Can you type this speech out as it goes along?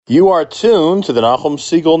You are tuned to the Nachum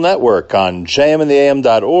Segal Network on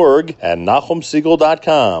jmandtheam.org and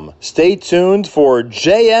NachumSegal.com. Stay tuned for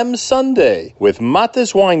JM Sunday with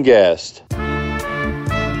Matis Weingast.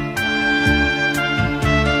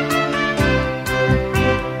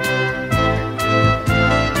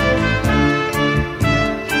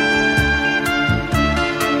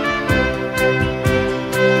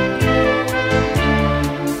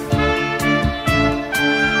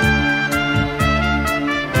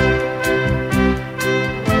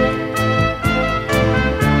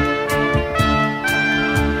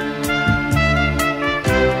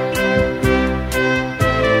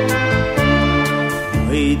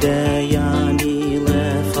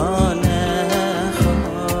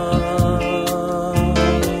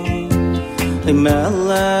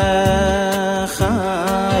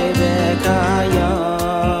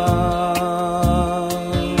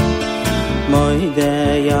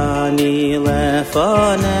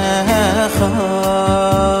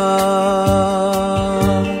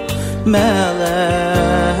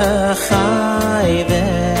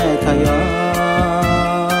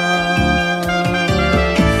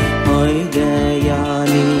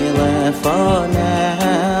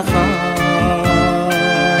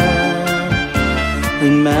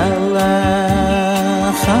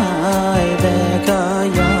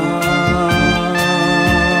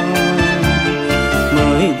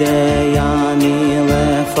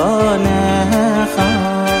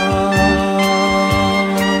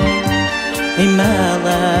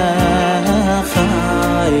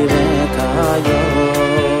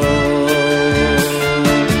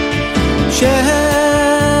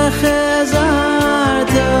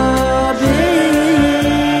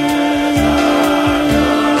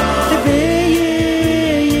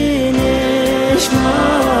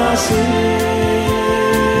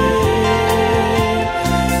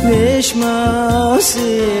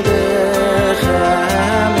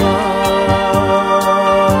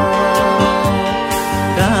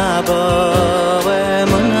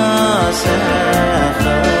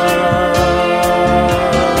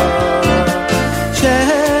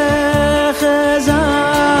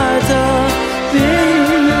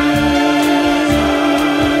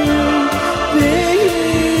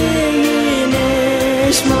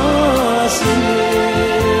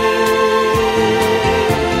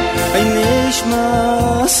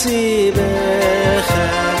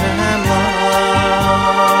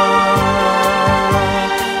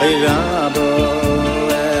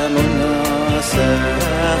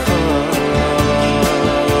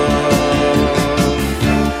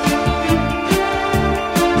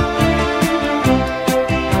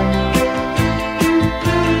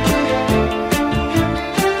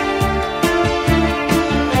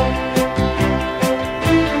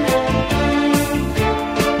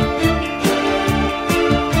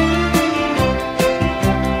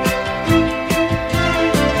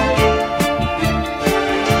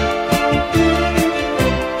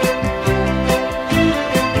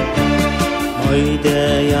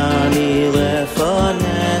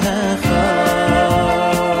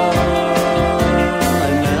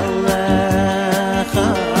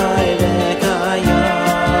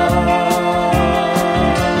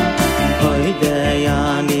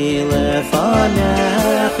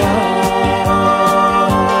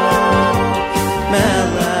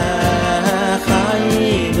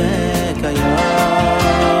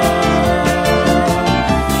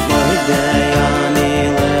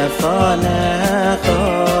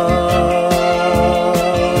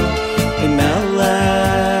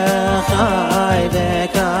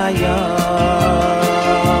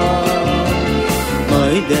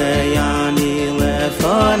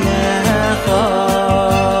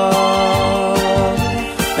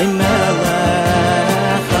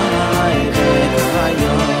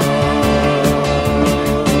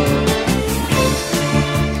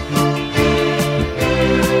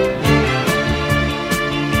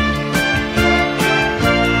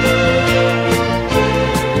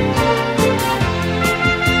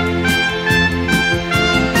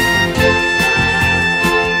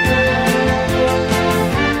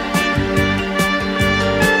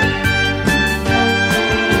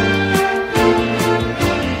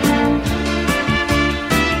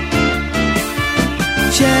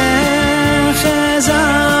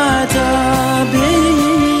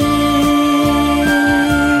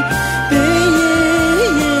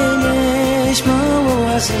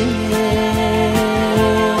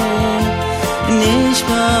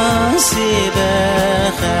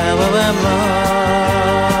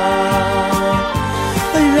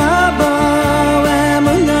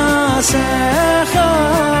 Secha,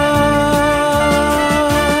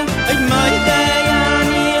 my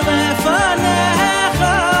day,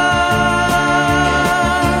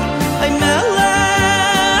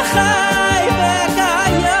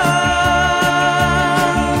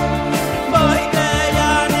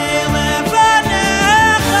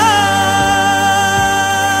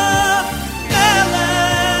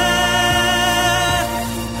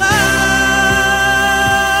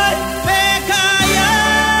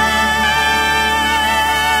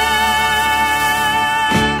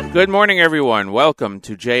 Good morning, everyone. Welcome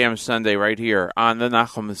to JM Sunday right here on the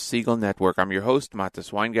Nachum Segal Network. I'm your host,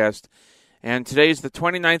 Matis Weingast, and today is the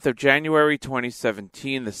 29th of January,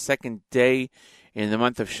 2017, the second day in the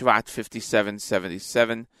month of Shvat,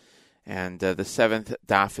 5777, and the seventh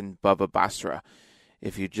Daf in Baba Basra.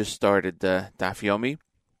 If you just started Daf Yomi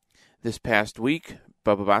this past week,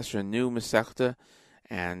 Baba Basra new Masechta,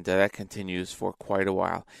 and that continues for quite a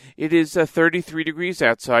while. It is 33 degrees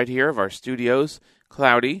outside here of our studios.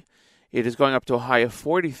 Cloudy. It is going up to a high of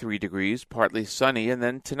 43 degrees, partly sunny, and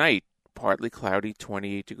then tonight, partly cloudy,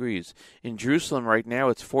 28 degrees. In Jerusalem right now,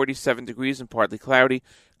 it's 47 degrees and partly cloudy,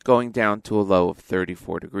 going down to a low of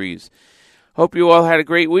 34 degrees. Hope you all had a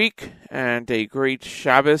great week and a great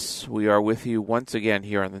Shabbos. We are with you once again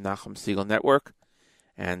here on the Nachum Segal Network,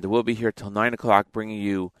 and we'll be here till 9 o'clock bringing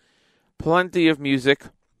you plenty of music.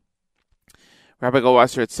 Rabbi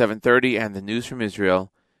Goldwasser at 7:30 and the news from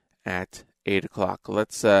Israel at 8 o'clock.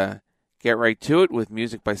 Let's get right to it with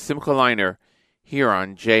music by Simcha Leiner here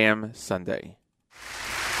on JM Sunday.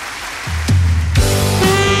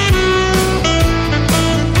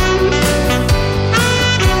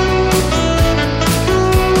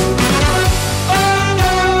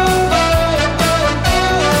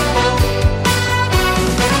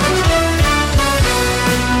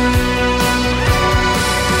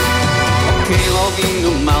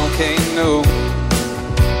 Malkeinu,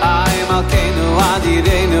 I Malkeinu,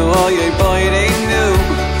 Adirenu, Oye Boirenu,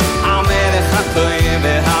 Amelech HaToy,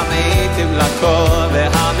 V'Hameitim Lakol,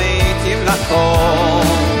 V'Hameitim Lakol.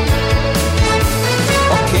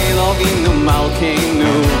 Okay, Lovinu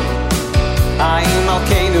Malkeinu, I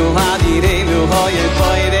Malkeinu, Adirenu, Oye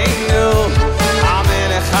Boirenu,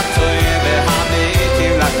 Amelech HaToy,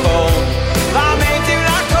 V'Hameitim Lakol, V'Hameitim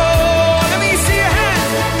Lakol. Let me see your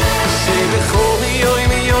hands. Say V'chol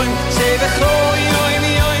Yoim Yoim, say V'chol Yoim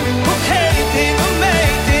Yoim, V'cheitim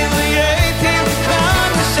V'meitim V'yeitim,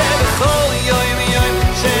 say V'chol Yoim Yoim,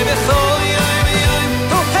 say V'chol Yoim Yoim,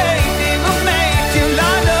 V'cheitim V'meitim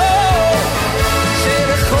Lano. Say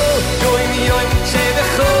V'chol Yoim Yoim, say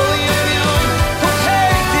V'chol Yoim Yoim,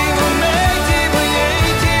 V'cheitim V'meitim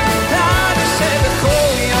V'yeitim Lano. Say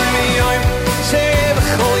V'chol Yoim Yoim, say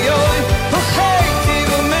V'chol Yoim, V'cheitim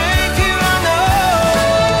V'meitim Lano.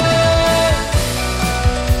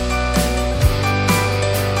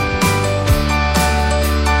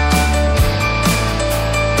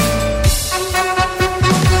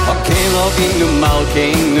 Lovinu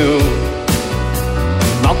Malkeinu,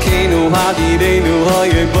 Malkeinu Hadirenu,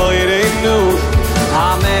 Hoye Boirenu,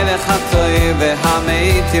 Hamelech HaToy,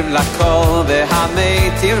 V'Hameitiv Lakol,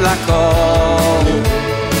 V'Hameitiv Lakol.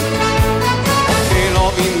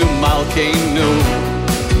 Lovinu Malkeinu,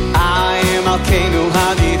 I Malkeinu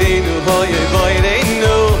Hadirenu, Hoye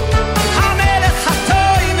Boirenu, Hamelech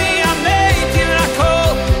HaToy, V'Hameitiv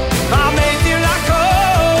Lakol, V'Hameitiv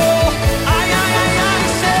Lakol. Ay, ay, ay, ay.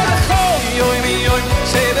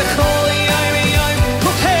 Say the Chol Yoim Yoim,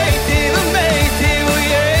 V'cheitim V'meitim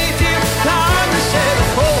V'yeitim Lano. Say the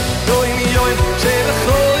Chol Yoim Yoim, say the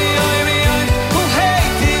Chol Yoim Yoim,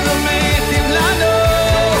 V'cheitim V'meitim Lano.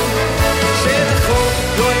 Say the Chol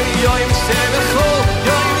Yoim Yoim, say the Chol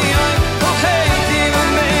Yoim Yoim, V'cheitim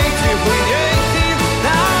V'meitim V'yeitim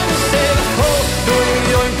Lano. Say the Chol Yoim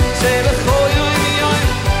Yoim, say the Chol Yoim Yoim,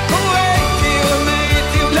 V'cheitim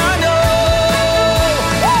V'meitim Lano.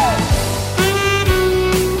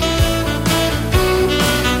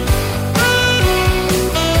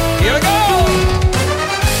 Here we go!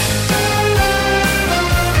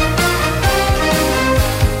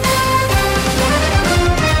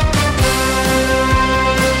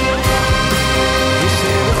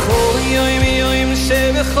 Say V'chol Yoim Yoim, say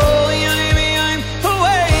V'chol Yoim Yoim,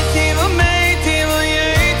 V'cheitim V'meitim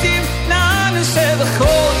V'yeitim Lano. Say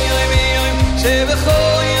V'chol Yoim Yoim, say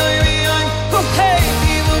V'chol Yoim Yoim,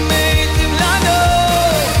 V'cheitim V'meitim Lano.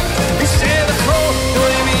 Say V'chol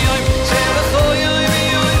Yoim Yoim, say V'chol Yoim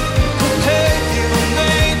Yoim, V'cheitim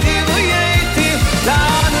V'meitim V'yeitim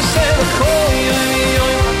Lano. Say V'chol Yoim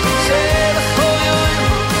Yoim, say V'chol Yoim,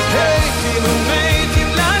 V'cheitim V'meitim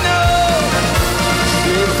Lano.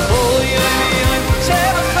 Say V'chol Yoim Yoim, say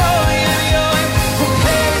V'chol Yoim Yoim,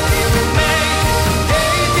 V'cheitim V'meitim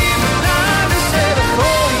Lano. Say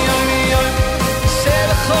V'chol Yoim Yoim, say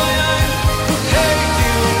V'chol Yoim, V'cheitim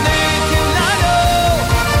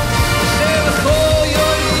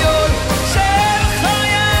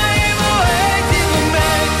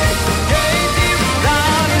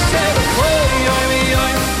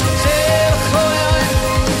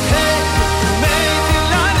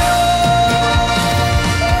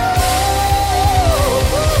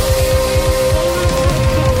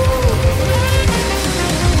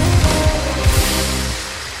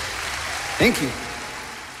Thank you.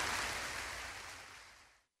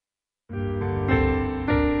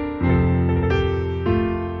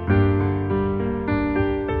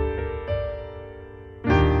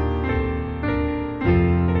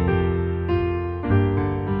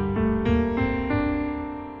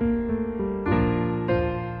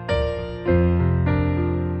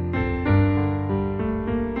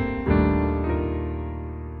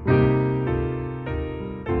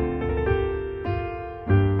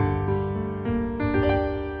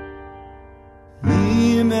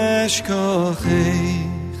 אשכחך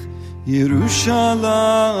ירושלים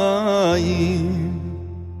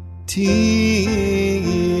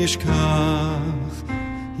תשכח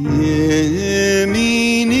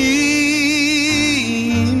ימיני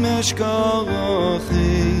אשכחך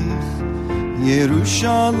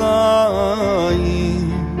ירושלים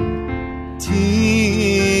תשכח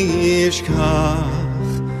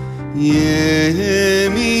ימיני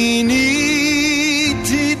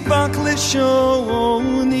תדבק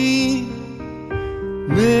לשוני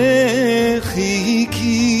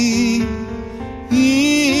מחיקי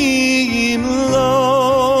אם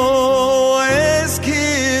לא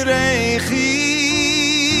אזכרך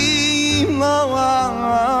אם לא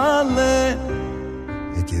אעלה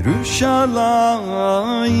את ירושלים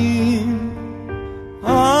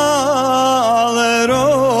על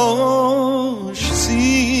ראש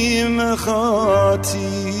שמחתי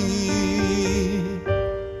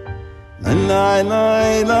la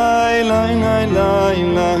la la la la la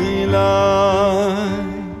la la la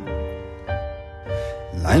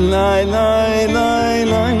la la la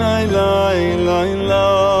la la la la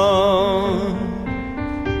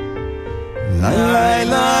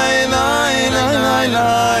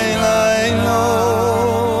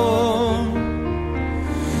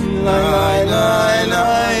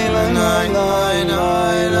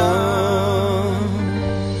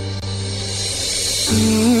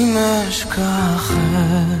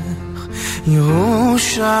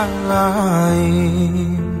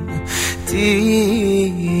ירושלים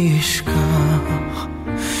תשכח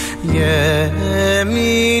ימיני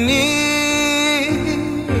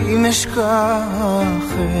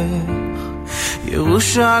אשכחך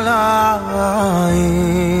ירושלים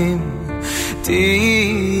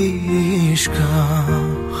תשכח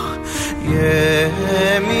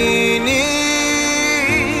ימיני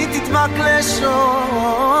תדבק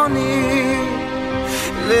לשוני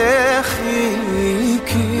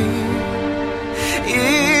לחיקי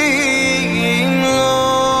אם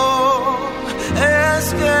לא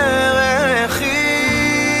אזכרך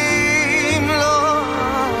אם לא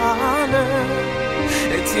אעלה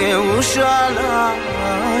את ירושלים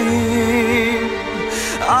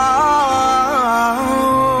על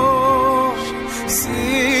ראש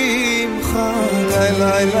שמחתי la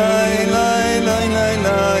la la la la la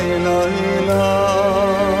la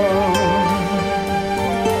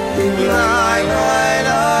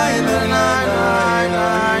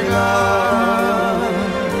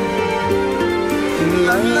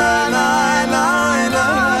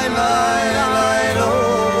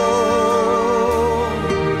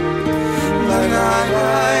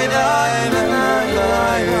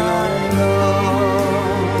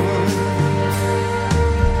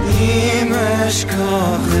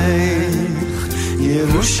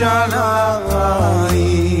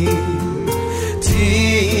ירושלים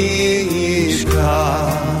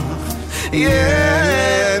תשכח ימיני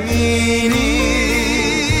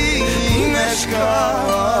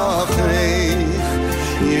אשכחך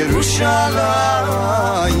ירושלים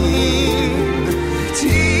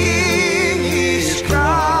תשכח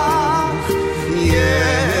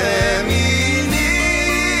ימיני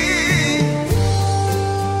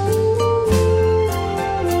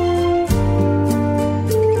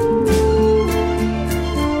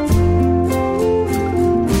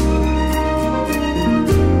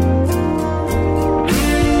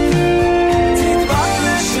תדבק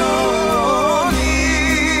לשוני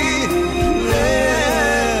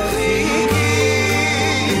לחיקי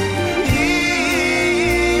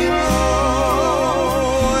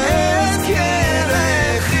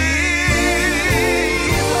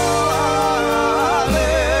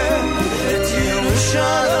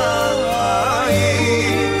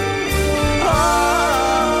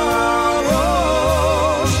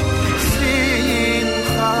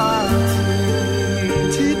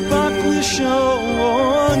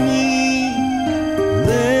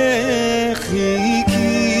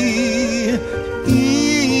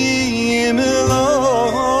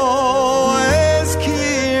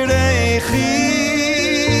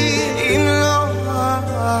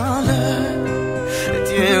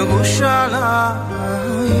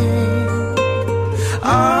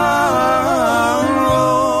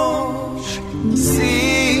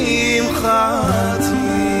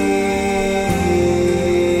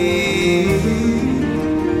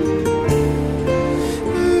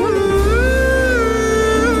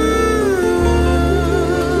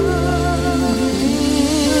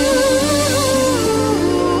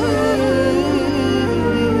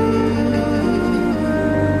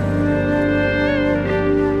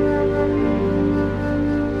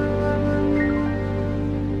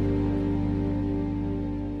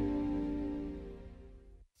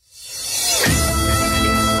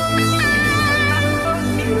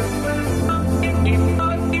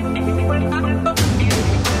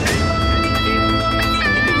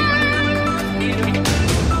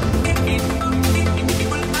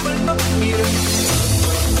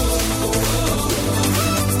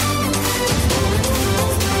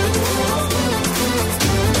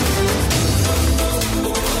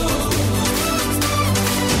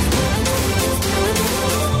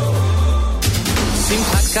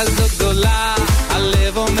כזו גדולה,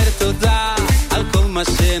 הלב אומר תודה על כל מה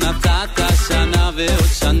שנתת שנה ועוד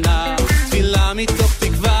שנה. תפילה מתוך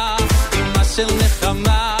תקווה, אמא של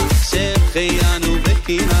נחמה, שהחיינו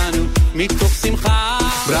וקיננו מתוך שמחה.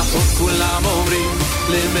 ברכות כולם אומרים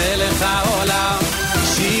למלך העולם,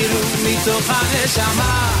 שירו מתוך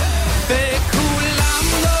הנשמה, וכולם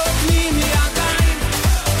נותנים ידיים,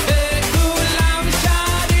 וכולם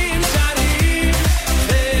שרים שרים,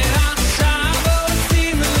 ועכשיו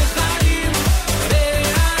עושים לחיים,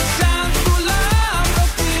 ועכשיו כולם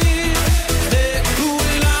נותנים,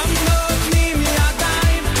 וכולם נותנים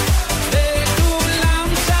ידיים, וכולם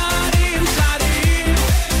שרים שרים,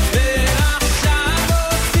 ועכשיו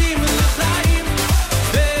עושים לחיים,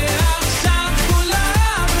 ועכשיו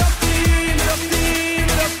כולם נותנים, נותנים,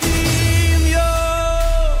 נותנים, יו.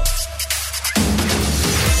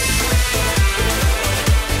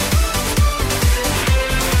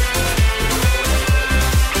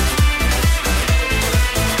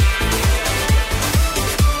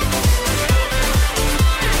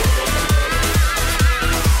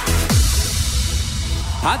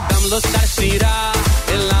 אדם לא שר שירה,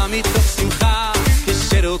 אלא מתוך שמחה,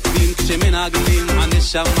 כשרוקדים, כשמנגנים,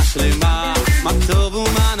 הנשמה שלמה. מה טוב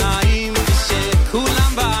ומה נעים,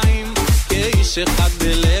 כשכולם באים, כאיש אחד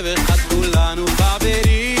בלב אחד, כולנו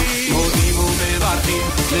חברים. מודים ומברכים,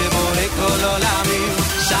 לבורא כל עולמים,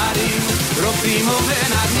 שרים, רוקדים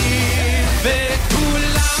ומנגנים,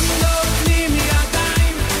 וכולם נותנים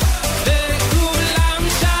ידיים, וכולם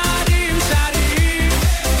שרים שרים,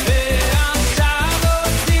 ועכשיו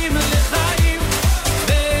עושים לחיים,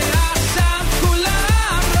 ועכשיו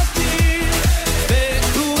כולם נותנים,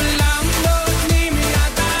 וכולם נותנים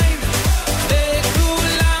ידיים,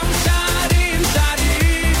 וכולם שרים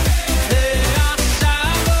שרים,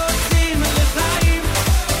 ועכשיו עושים לחיים,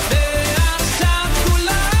 ועכשיו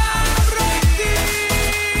כולם רוקדים,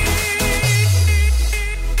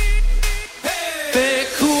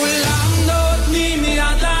 וכולם נותנים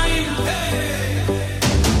ידיים,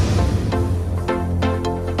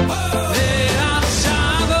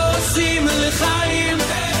 ועכשיו עושים לחיים,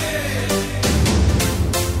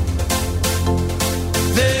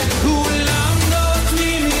 וכולם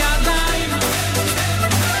נותנים ידיים,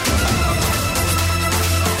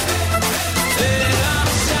 ועכשיו עושים לחיים.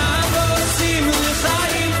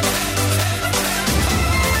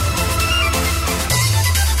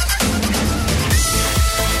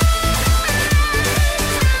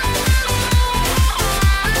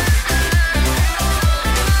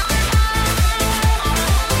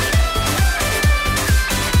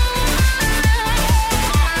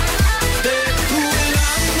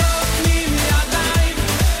 וכולם נותנים ידיים,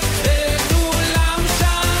 וכולם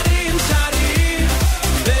שרים שרים,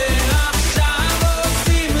 ועכשיו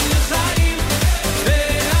עושים לחיים,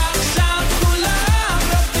 ועכשיו כולם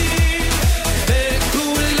נותנים,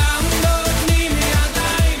 וכולם נותנים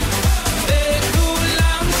ידיים,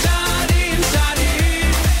 וכולם שרים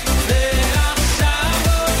שרים, ועכשיו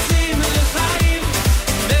עושים לחיים,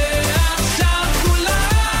 ועכשיו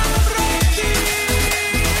כולם רוקדים.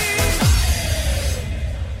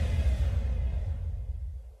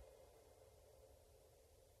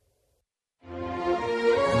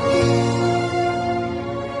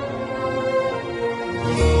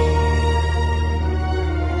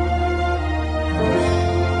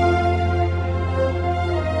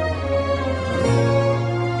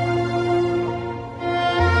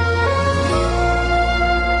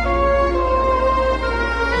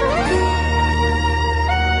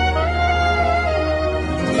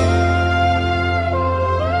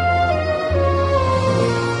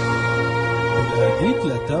 להגיד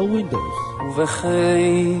לאתר ווינדוס.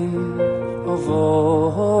 ובכן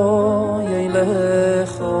אבוי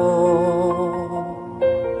לך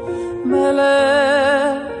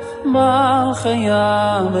מלך מלכי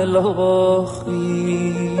המלוכים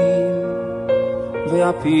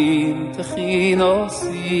ויפיל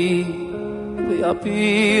תחינוסי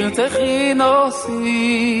ויפיל תחינוסי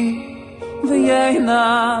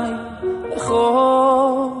ויעיני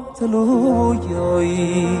לכו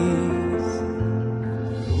תלויויס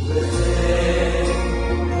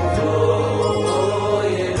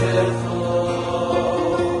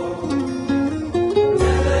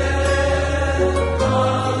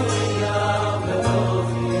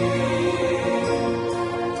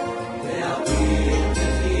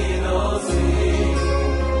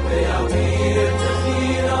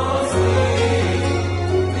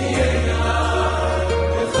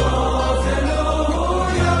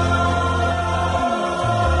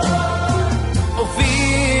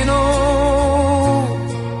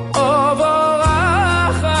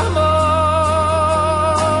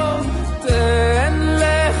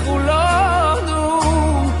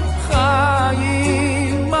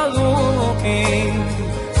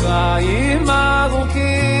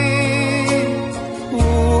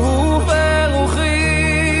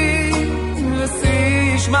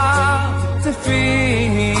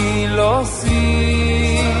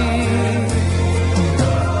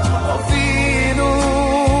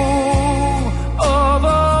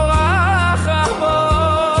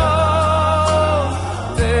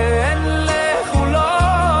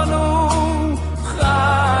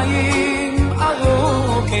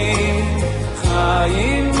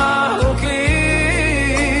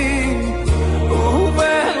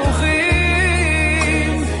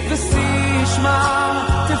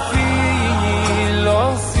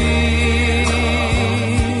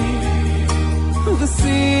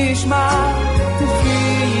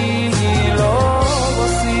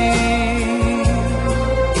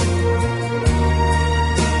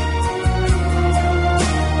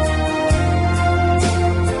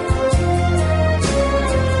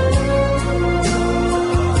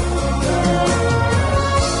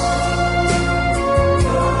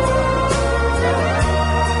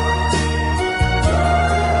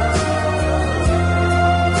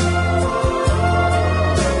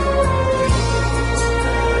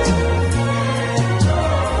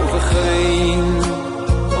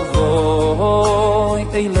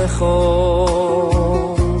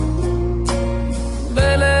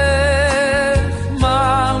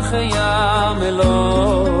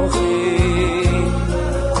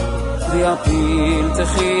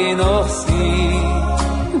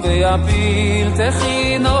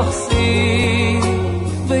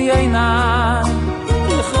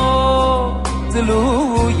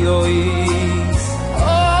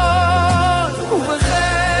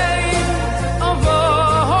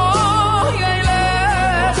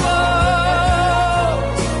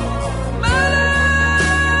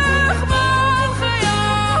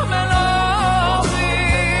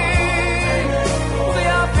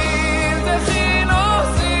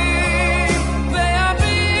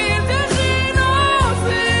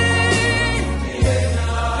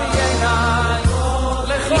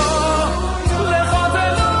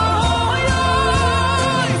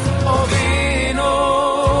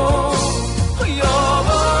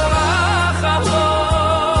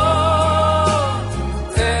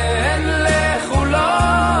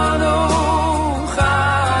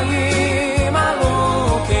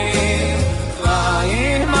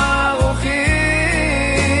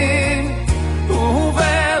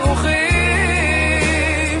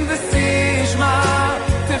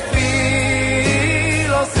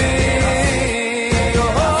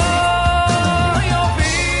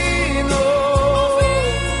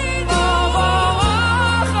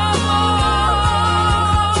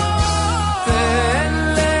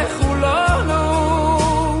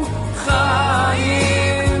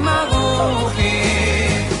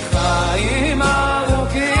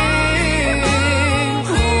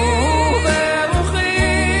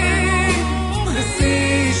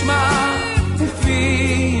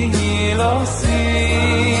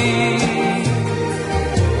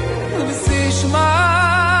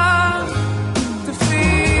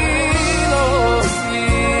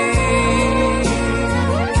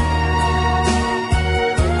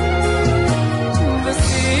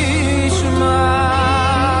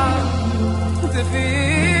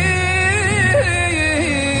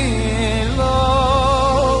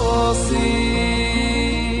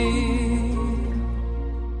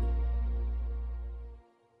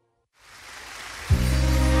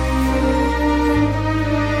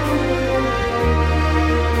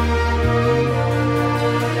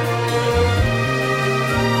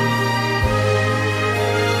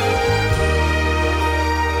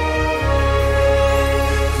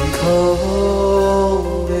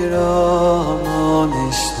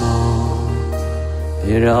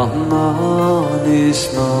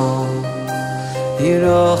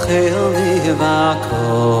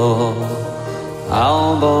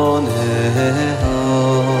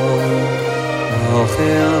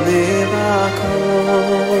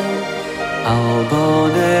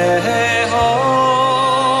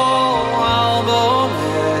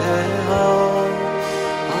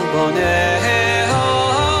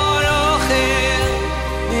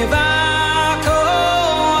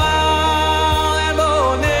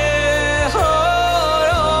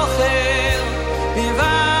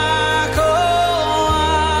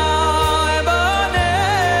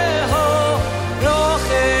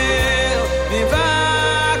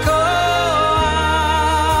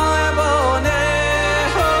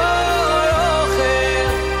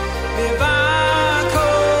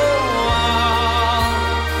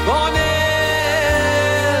Bone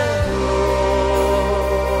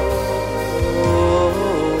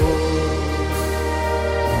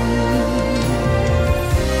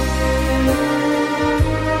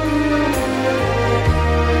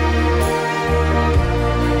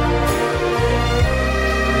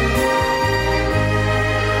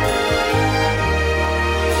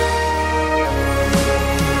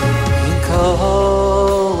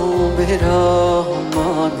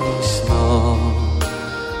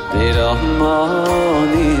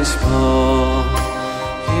ברחמן ישמור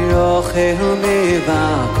ירוחם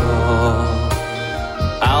מבקו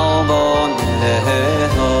על בונהו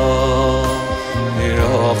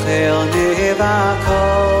ירוחם מבקו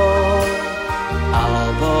על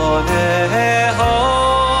בונהו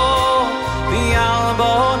ועל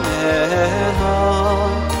בונהו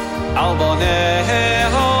על בונהו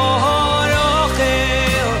ירוחם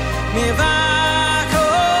מבקו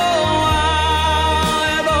על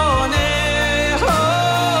בונהו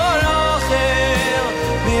ירוחם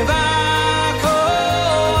מבקו על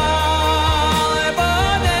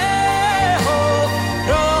בונהו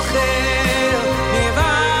ירוחם מבקו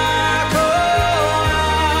על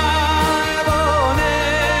בונהו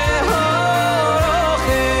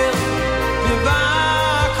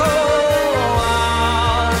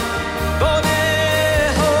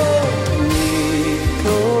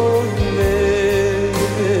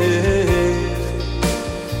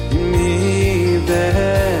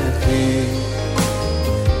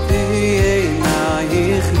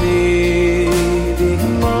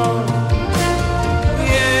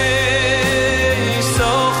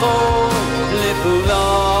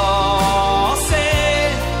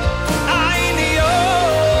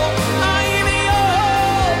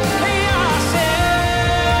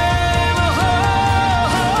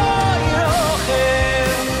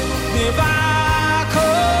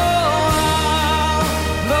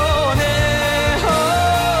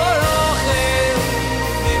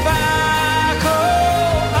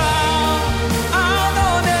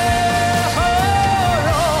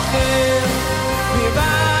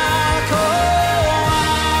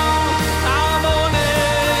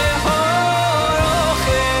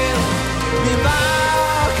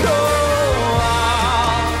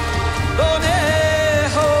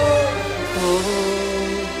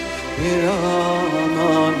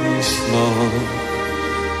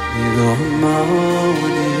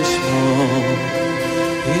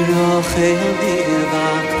ירוחם מבקו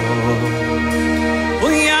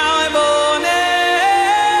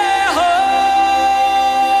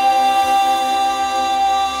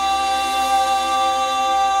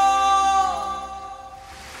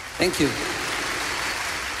Thank you.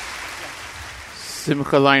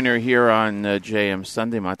 Simcha Leiner here on JM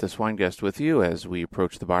Sunday. Matis Weingast with you as we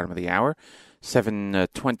approach the bottom of the hour,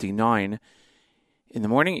 7:29 in the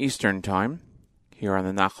morning Eastern Time, here on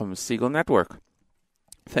the Nachum Segal Network.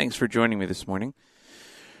 Thanks for joining me this morning.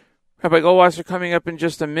 Rabbi Goldwasser coming up in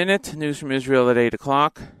just a minute. News from Israel at 8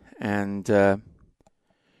 o'clock, and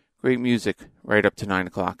great music right up to 9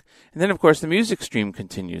 o'clock. And then, of course, the music stream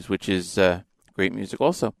continues, which is great music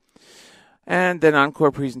also. And then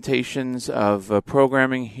encore presentations of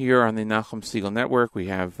programming here on the Nachum Segal Network. We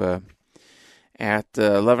have at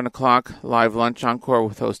 11 o'clock live lunch encore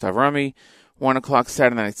with host Avrami, 1 o'clock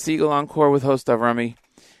Saturday Night Segal encore with host Avrami,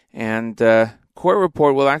 and Court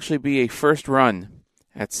Report will actually be a first run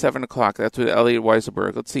at 7 o'clock. That's with Elliot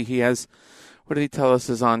Weiselberg. Let's see, he has, what did he tell us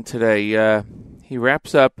is on today? He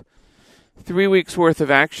wraps up 3 weeks' worth of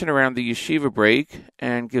action around the yeshiva break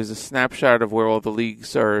and gives a snapshot of where all the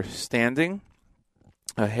leagues are standing,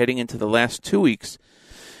 heading into the last 2 weeks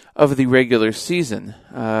of the regular season.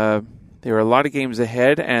 There are a lot of games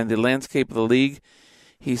ahead, and the landscape of the league,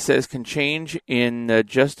 he says, can change in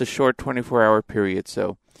just a short 24-hour period.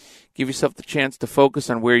 So give yourself the chance to focus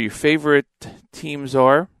on where your favorite teams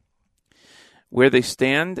are, where they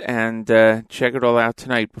stand, and check it all out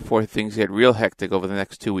tonight before things get real hectic over the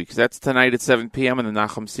next 2 weeks. That's tonight at 7 p.m. on the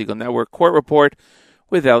Nachum Segal Network Court Report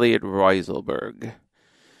with Elliot Weiselberg.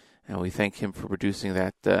 And we thank him for producing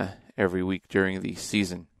that every week during the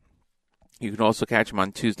season. You can also catch him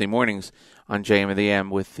on Tuesday mornings on JM and the AM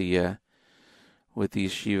with the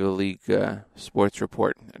Yeshiva League Sports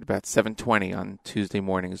Report at about 7:20 on Tuesday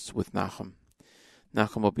mornings with Nachum.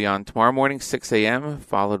 Nachum will be on tomorrow morning, 6 a.m.,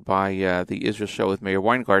 followed by the Israel Show with Meir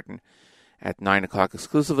Weingarten at 9 o'clock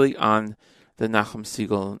exclusively on the Nachum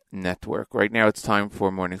Segal Network. Right now it's time for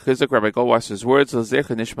Morning Chizuk. Rabbi Goldwasser's words,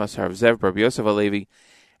 L'zecha Nishmas Harav Zev, Rabbi Yosef Alevi,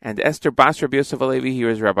 and Esther Bas Rabbi Yosef Alevi. Here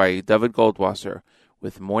is Rabbi David Goldwasser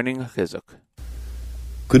with Morning Chizuk.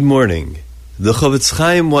 Good morning. The Chavetz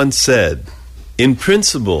Chaim once said, in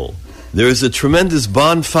principle, there is a tremendous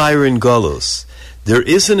bonfire in Golus. There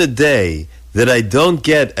isn't a day that I don't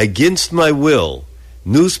get, against my will,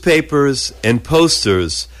 newspapers and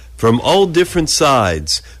posters from all different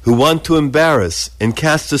sides who want to embarrass and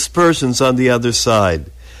cast aspersions on the other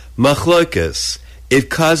side. Machlokas, it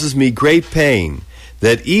causes me great pain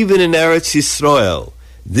that even in Eretz Yisrael,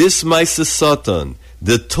 this Maisa Satan,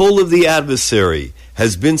 the tool of the adversary,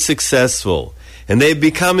 has been successful, and they have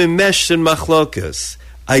become enmeshed in machlokas.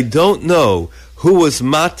 I don't know who was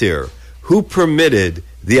matir, who permitted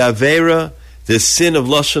the avera, the sin of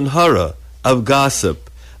lashon hara, of gossip,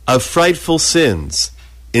 of frightful sins,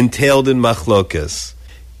 entailed in machlokes.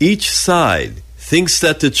 Each side thinks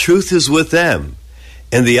that the truth is with them,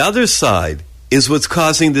 and the other side is what's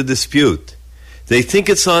causing the dispute. They think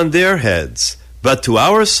it's on their heads, but to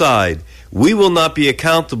our side, we will not be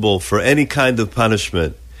accountable for any kind of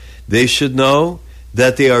punishment. They should know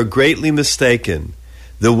that they are greatly mistaken.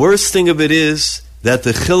 The worst thing of it is that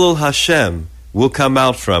the Chilul Hashem will come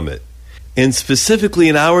out from it. And specifically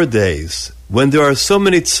in our days, when there are so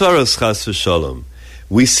many tzaras chas v'sholom,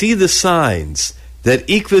 we see the signs that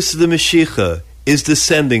Ikvus the Mashiach is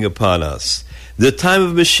descending upon us. The time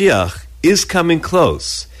of Mashiach is coming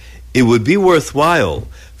close. It would be worthwhile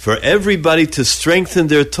for everybody to strengthen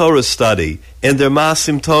their Torah study and their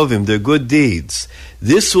Maasim Tovim, their good deeds.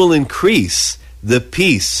 This will increase the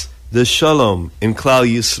peace, the Shalom in Klal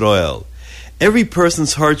Yisrael. Every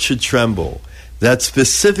person's heart should tremble that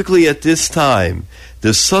specifically at this time,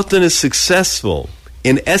 the Satan is successful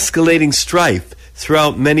in escalating strife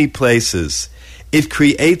throughout many places. It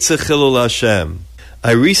creates a Chilul Hashem.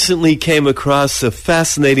 I recently came across a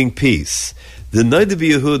fascinating piece. The Noda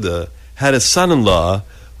B'Yehuda had a son-in-law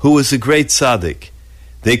who was a great tzaddik.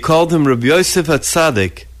 They called him Rabbi Yosef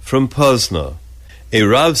HaTzaddik from Pozna. A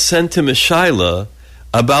Rav sent him a shaila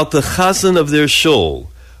about the chazan of their shul,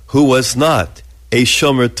 who was not a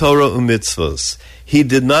shomer Torah u'mitzvos. He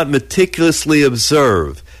did not meticulously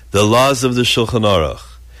observe the laws of the Shulchan Aruch.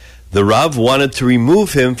 The Rav wanted to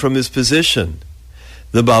remove him from his position.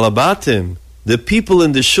 The Balabatim, the people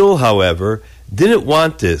in the shul, however, didn't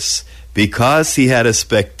want this because he had a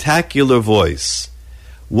spectacular voice.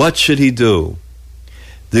 What should he do?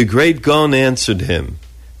 The great Gaon answered him,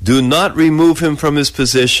 do not remove him from his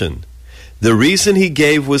position. The reason he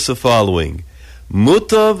gave was the following: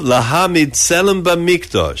 Mutav lahamid tselem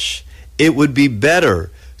b'mikdash. It would be better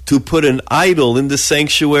to put an idol in the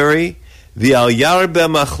sanctuary, v'al yarbe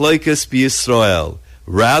machlokes b'Yisrael,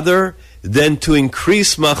 rather than to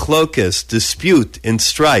increase machlokes, dispute and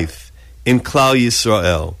strife in Klal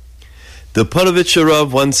Yisrael. The Ponevezher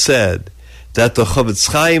Rav once said that the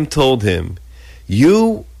Chavetz Chaim told him,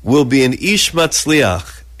 you will be an ish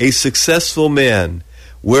matzliach, a successful man,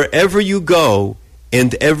 wherever you go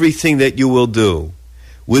and everything that you will do,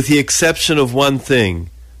 with the exception of one thing,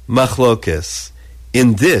 machlokes.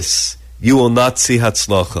 In this, you will not see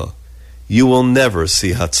hatzlacha. You will never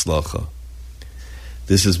see hatzlacha.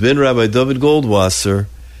 This has been Rabbi David Goldwasser,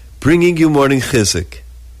 bringing you Morning Chizuk.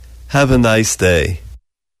 Have a nice day.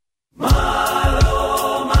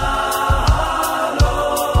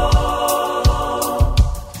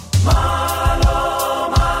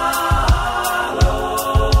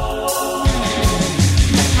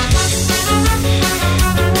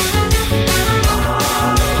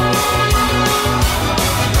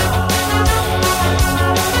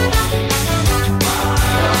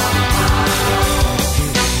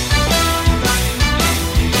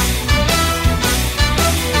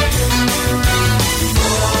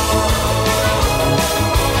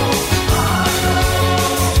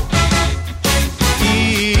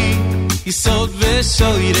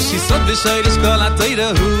 Yisod v'shoyrish kol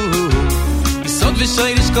ha'toirahu, Yisod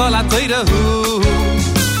v'shoyrish kol ha'toirahu,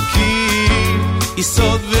 Ki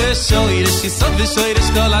Yisod v'shoyrish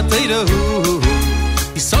kol ha'toirahu,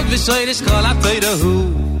 Yisod v'shoyrish kol ha'toirahu,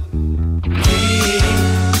 Ki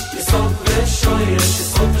Yisod v'shoyrish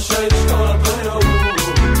kol ha'toirahu,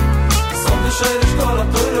 Yisod v'shoyrish kol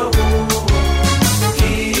ha'toirahu,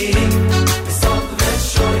 Ki Yisod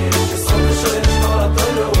v'shoyrish kol ha'toirahu.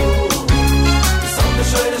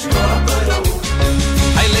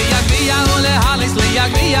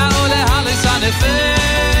 Yagvia ole halis anefer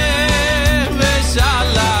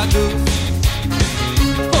v'shalagu,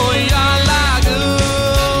 oh yalagu.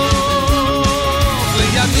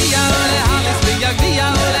 Yagvia ole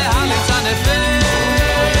halis anefer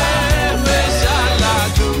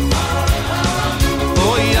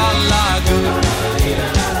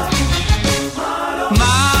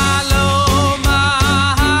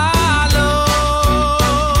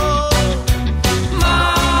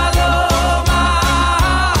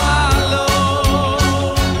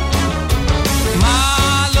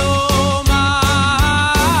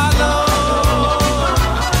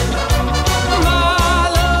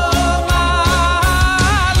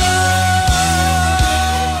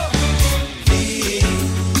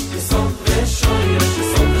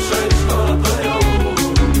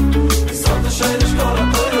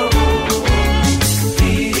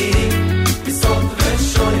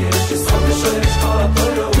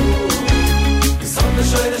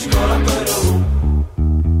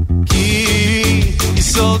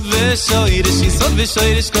Yisod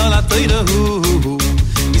v'shoyrish kol ha'toirahu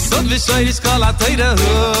Yisod v'shoyrish kol ha'toirahu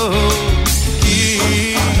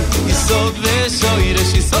Yisod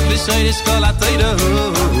v'shoyrish kol ha'toirahu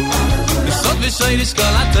Yisod v'shoyrish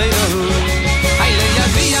kol ha'toirahu Hay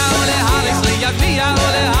le'yaviyah u'le'haleks le'yaviyah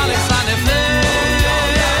u'le'haleks ha'nefeh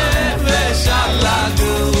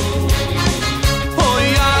v'shalagu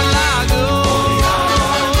Oyalagu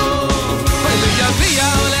Hay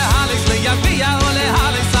le'yaviyah u'le'haleks le'yaviyah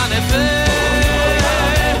u'le'haleks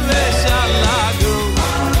ha'nefeh v'shalagu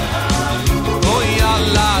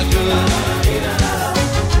Oyalagu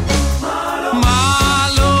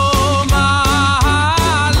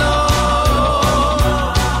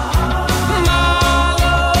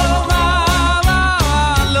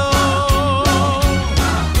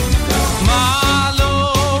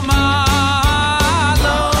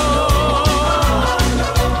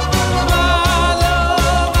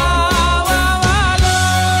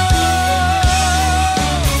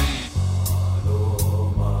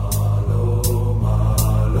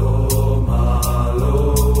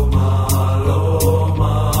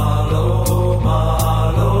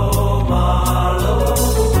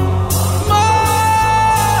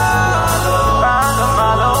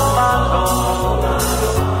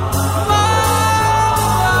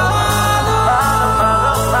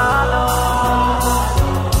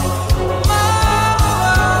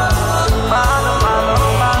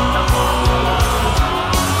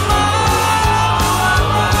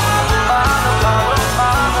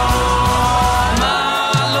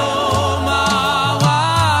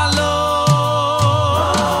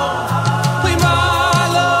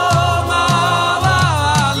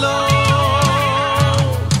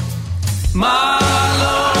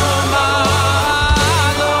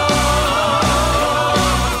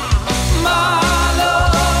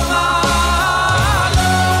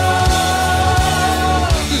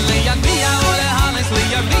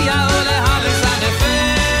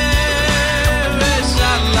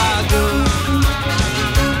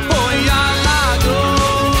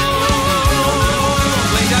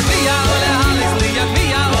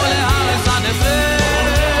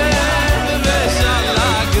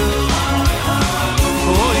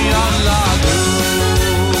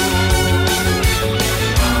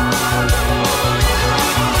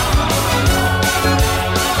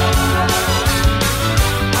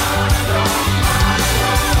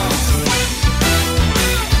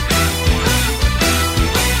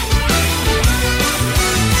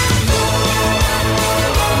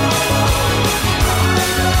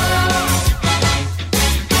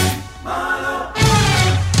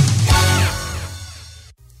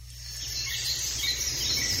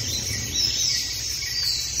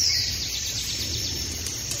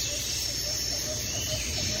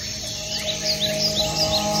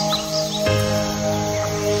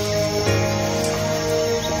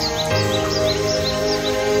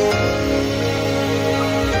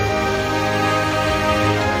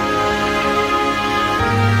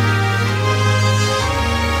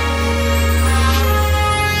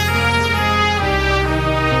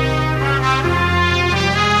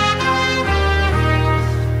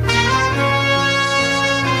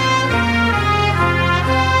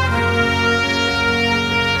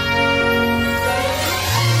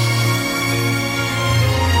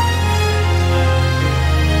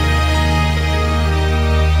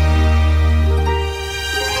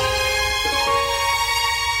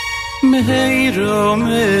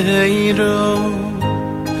Meiro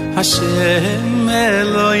Hashem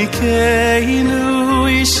Elokeinu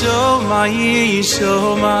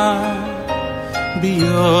Yishoma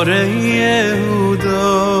Biyorei Yehuda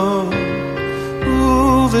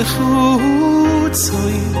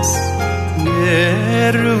Uvechutzois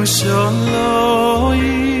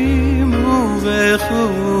Yerushalayim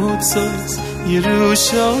Uvechutzois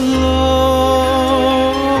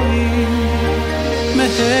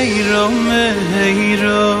Yerushalayim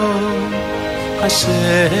Meiro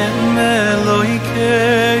Hashem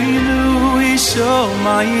Elokeinu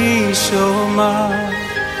Yishoma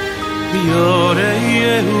Biyorei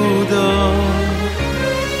Yehuda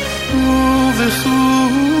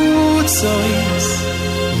Uvechutzois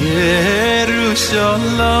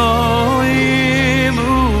Yerushalayim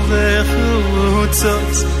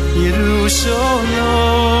Uvechutzois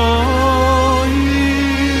Yerushalayim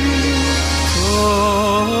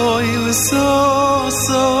Koil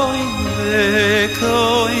Sosoy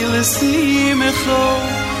Vekoil Simecho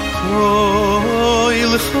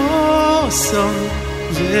Koil Choson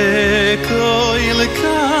Vekoil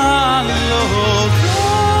Kalo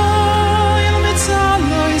Koil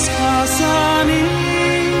Metzalois Chasani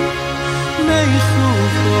Meichu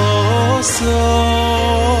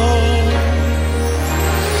Choson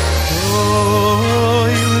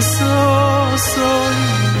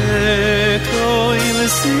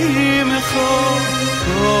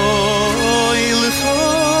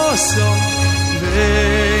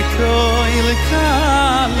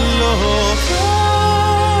לקלו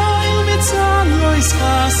אל מצל לא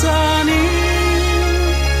יסחסני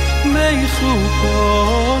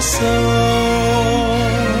מחופוסו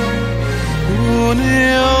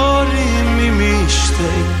ונאורים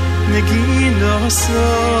ממשתי נגינוסו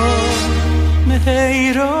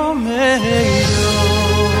מהירו מהירו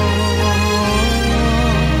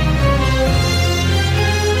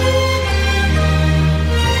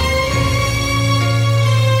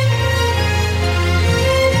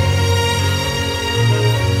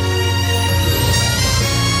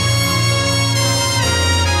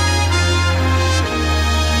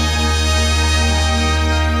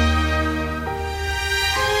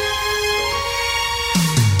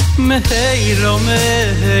Meheiro,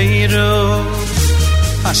 Meheiro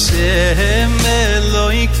Hashem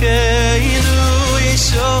Eloikeinu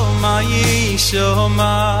Yishoma,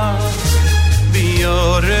 Yishoma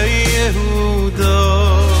Biyorei Yehudo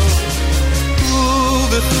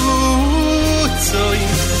Uvechutzoi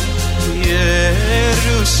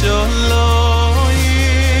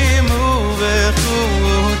Yerushalayim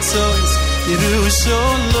Uvechutzoi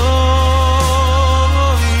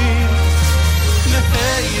Yerushalayim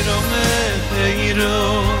Meheiro, Meheiro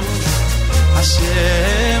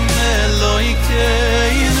Hashem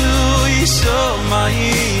Eloikeinu Yishoma,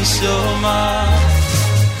 Yishoma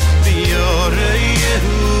Biyorei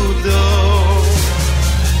Yehudo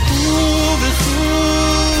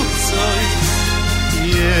Uvechutzoi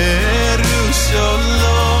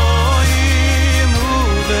Yerushalayim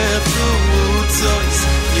Uvechutzoi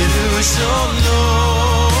Yerushalayim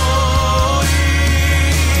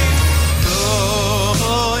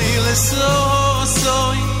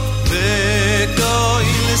Soy Bekoy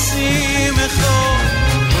Lesimcho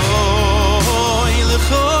Oy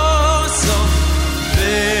Lechoso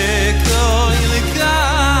Bekoy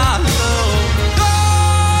Lekalo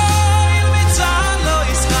Oy Mitzalo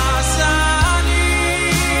Ischasani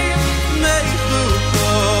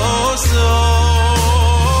Meichukoso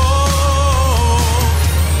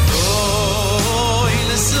Oy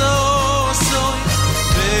Lesoso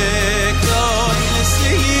Bekoy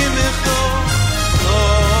Lesimcho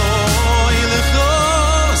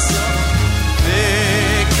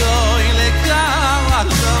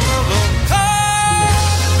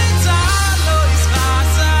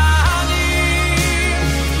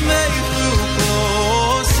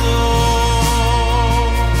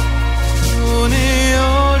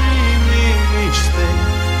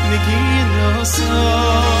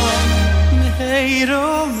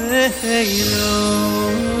Meheiro, Meheiro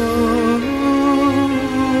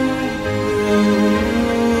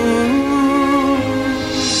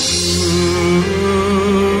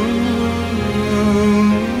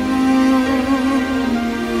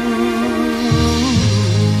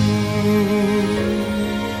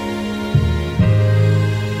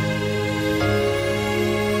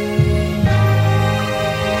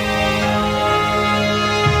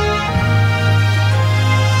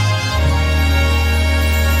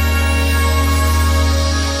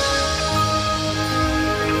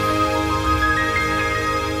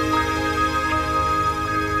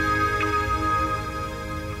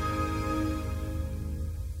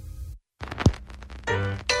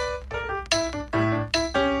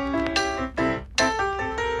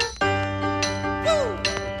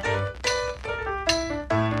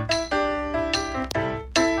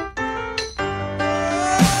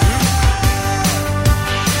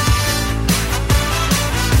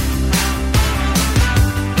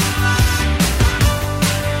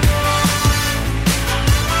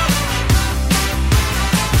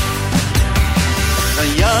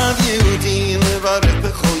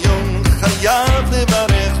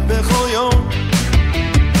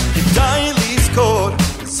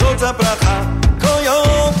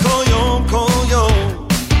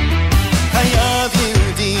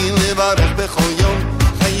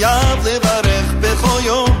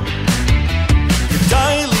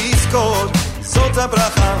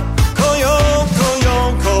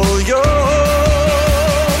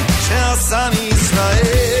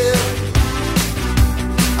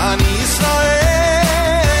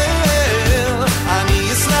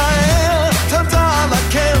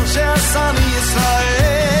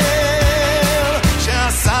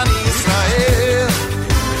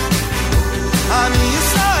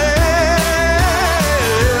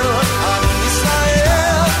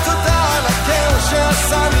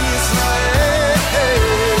Hey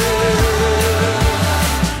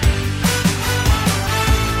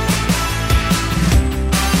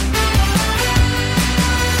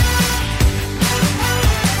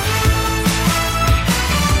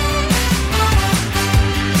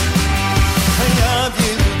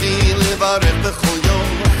בכל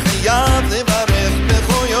יום, חייב לברך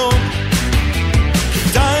בכל יום.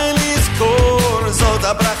 כדאי לזכור זאת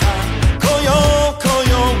הברכה, כל יום, כל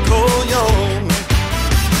יום, כל יום.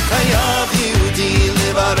 חייב יהודי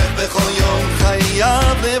לברך בכל יום,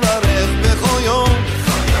 חייב לברך בכל יום.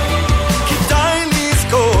 כדאי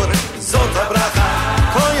לזכור זאת הברכה,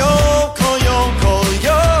 כל יום, כל יום, כל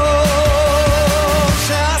יום.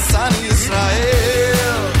 שעשני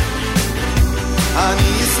ישראל, אני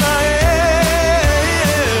ישראל,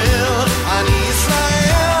 אני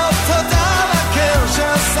ישראל. תודה לקר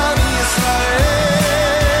שעשני ישראל,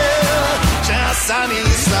 שעשני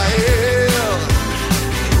ישראל.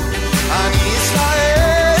 אני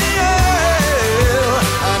ישראל,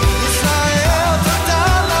 אני ישראל. תודה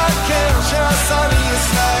לקר שעשני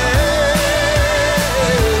ישראל.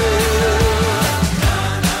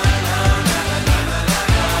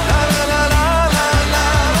 לה לה לה לה לה לה,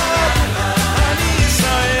 אני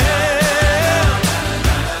ישראל.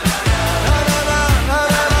 לה לה לה לה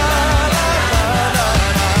לה לה לה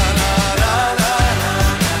לה לה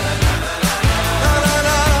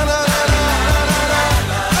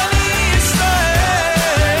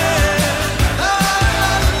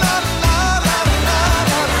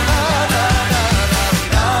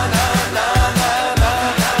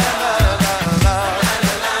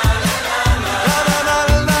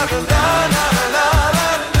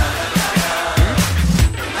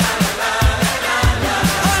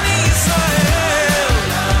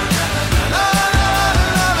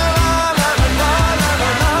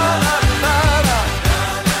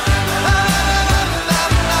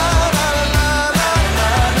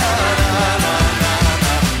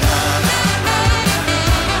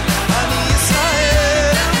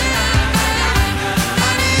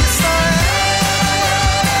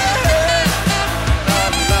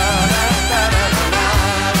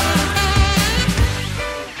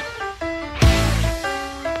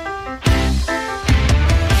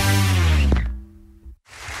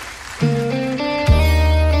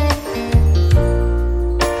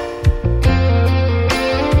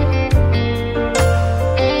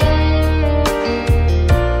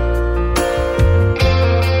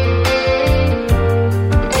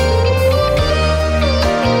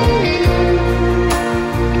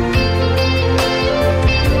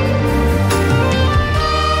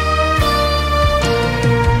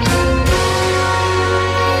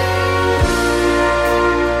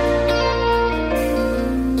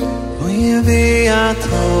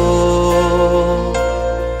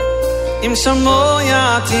im shamoya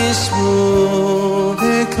tishmu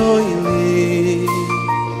bekoyli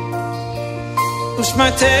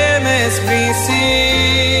ushmatem es brisi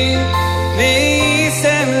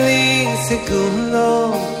meisem li sekulo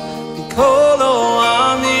kolo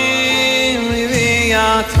amin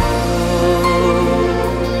liviato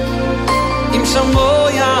im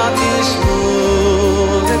shamoya tishmu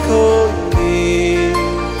bekoyli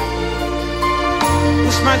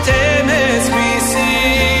ushmatem es brisi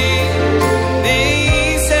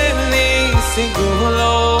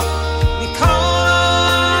Singulo Mikolo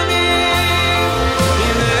Amin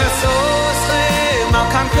Inesosre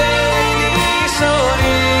Malkampeni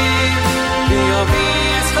Shori Biobi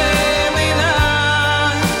Esre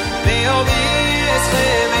Milai Biobi Esre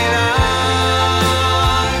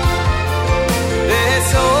Milai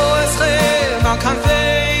Inesosre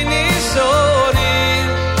Malkampeni Shori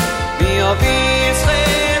Biobi Esre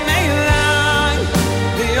Milai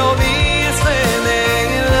Biobi Esre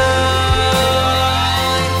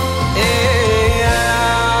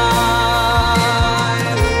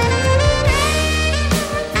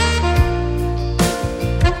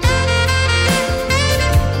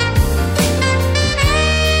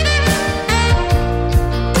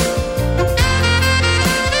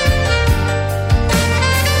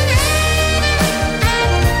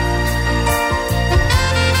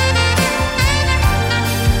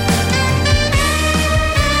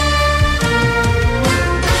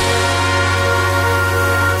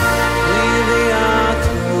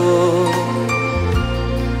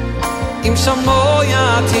Shamoya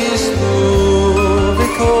tishmu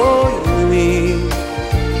v'koymi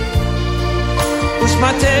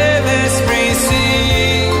Ushmatem es brisi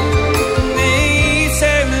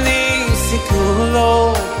Meisem li sikulo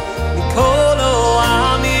Mikolo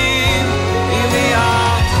amin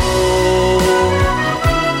Iliato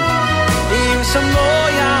Im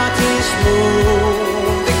shamoya tishmu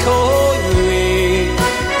v'koymi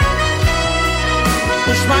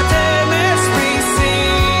Ushmatem es brisi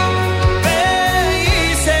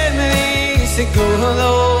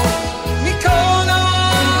Sigulo Mikolo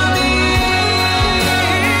Amin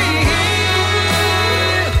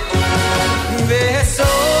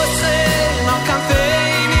Vesose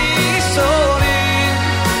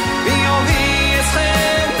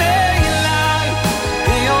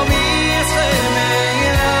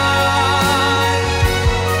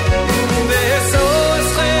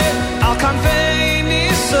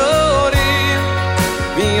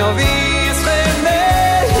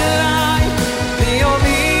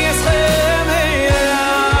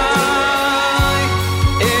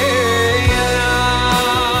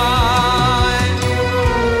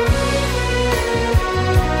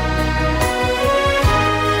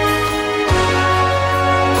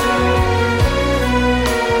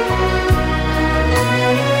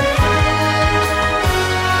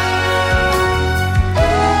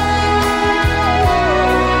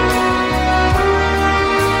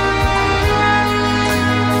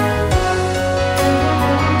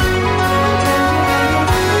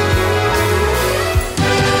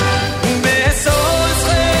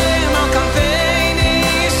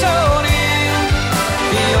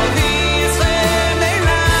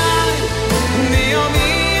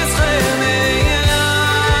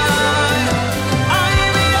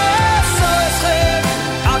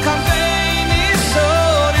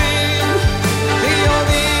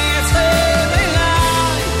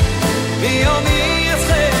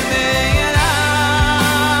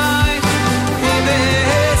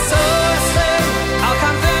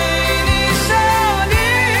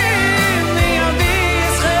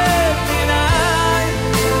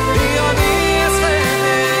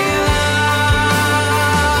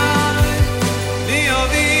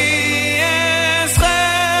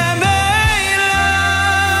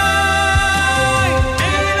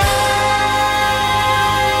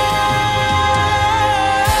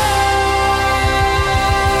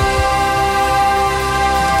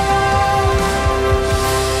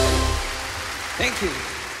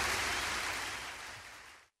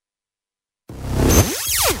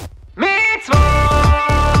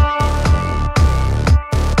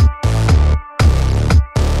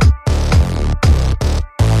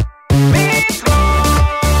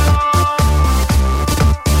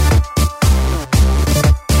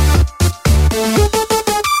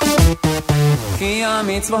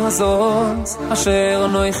המצווה הזאת אשר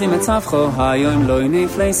נויכי מצווכו היום לא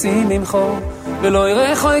נפלסי ממכו ולא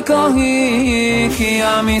ירחו יקוהי כי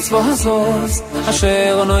המצווה הזאת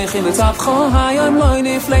אשר נויכי מצווכו היום לא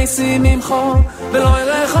נפלסי ממכו ולא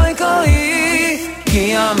ירחו יקוהי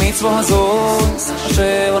כי המצווה הזאת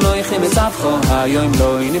אשר נויכי מצווכו היום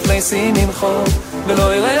לא נפלסי ממכו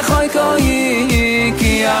ולא ירחו יקוהי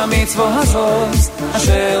כי המצווה הזאת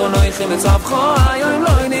אשר נויכי מצווכו היום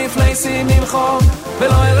לא נפלסי ממכו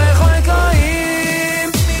ולא ירחו יקוהי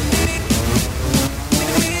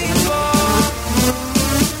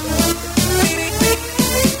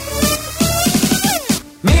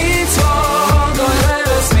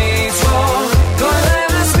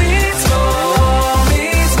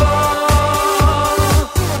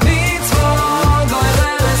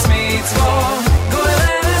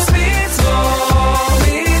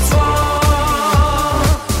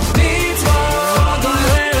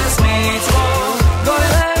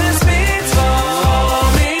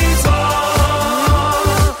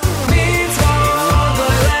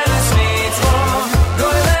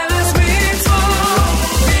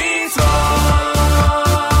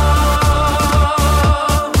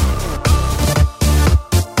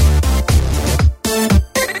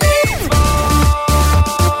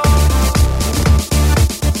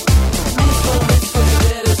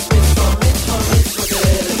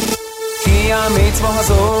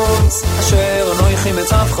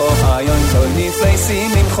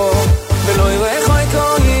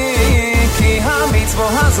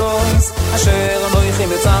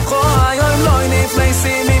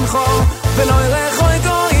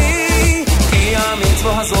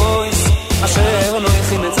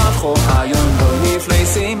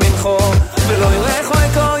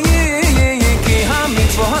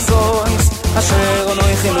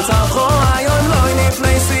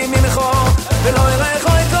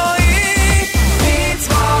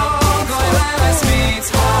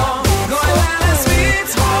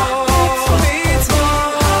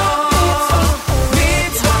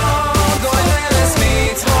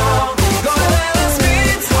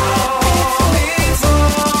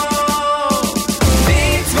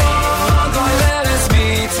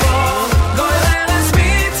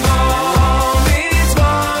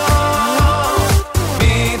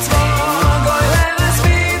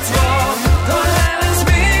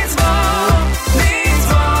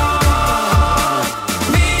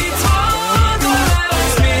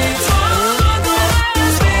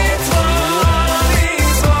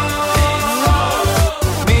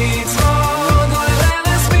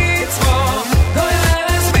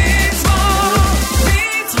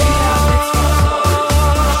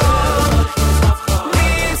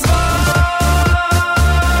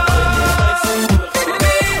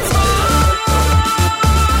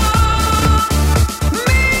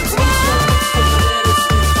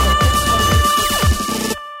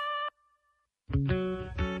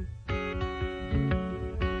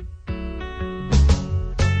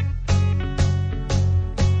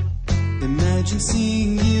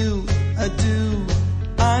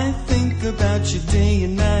about you day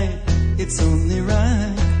and night. It's only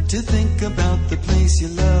right to think about the place you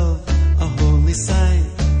love, a holy sight,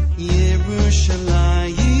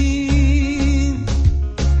 Yerushalayim.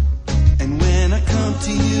 And when I come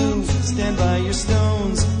to you, stand by your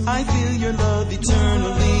stones, I feel your love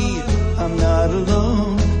eternally. I'm not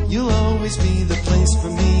alone, you'll always be the place for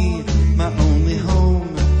me, my only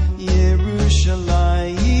home,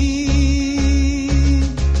 Yerushalayim.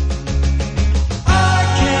 I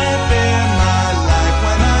can't bear my life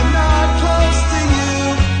when I'm not close to you.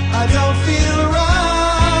 I don't feel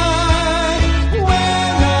right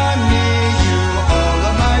when I'm near you. All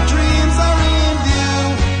of my dreams are in view.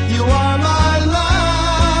 You are my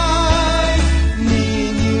life, me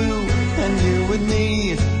and you and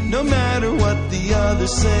me. No matter what the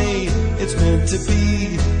others say, it's meant to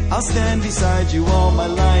be. I'll stand beside you all my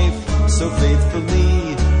life, so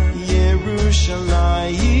faithfully,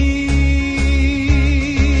 Yerushalayim.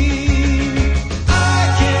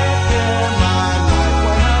 I can't bear my life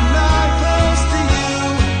when I'm not close to you.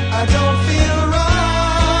 I don't feel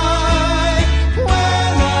right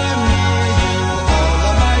when I'm near you. All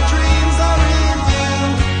of my dreams are in view.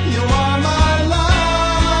 You are my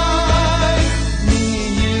life, me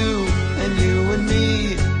and you and me.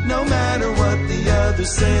 No matter what the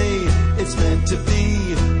others say, it's meant to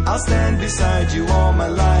be. I'll stand beside you all my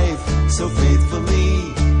life, so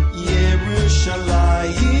faithfully,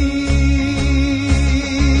 Yerushalayim.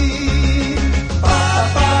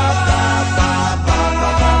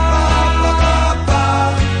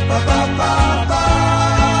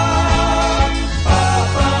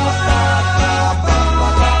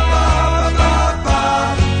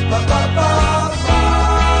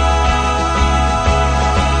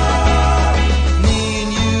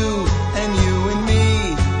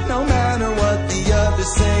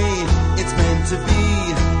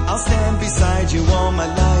 You all my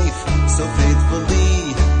life, so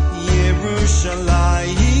faithfully,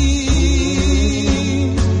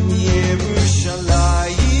 Yerushalayim,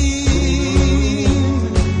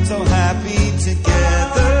 Yerushalayim, so happy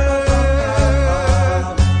together,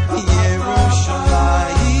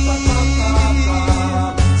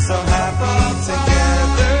 Yerushalayim, so happy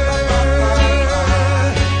together,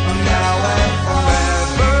 now and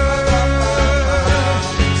forever,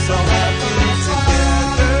 so happy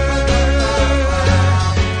together.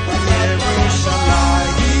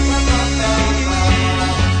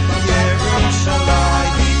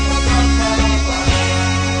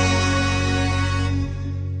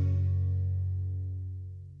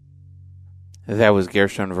 That was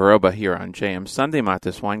Gershon Veroba here on JM Sunday.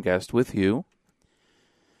 Matis Weingast with you.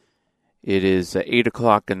 It is 8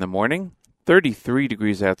 o'clock in the morning, 33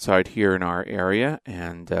 degrees outside here in our area,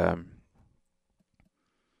 and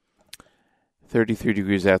 33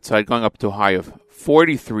 degrees outside, going up to a high of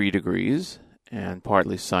 43 degrees and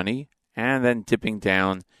partly sunny, and then dipping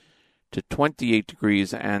down to 28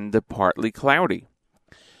 degrees and partly cloudy.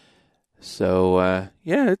 So,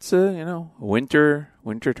 it's winter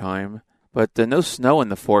time. But no snow in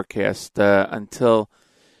the forecast until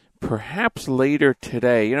perhaps later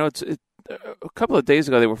today. It's a couple of days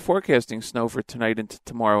ago they were forecasting snow for tonight into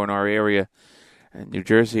tomorrow in our area, New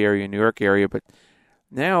Jersey area, New York area. But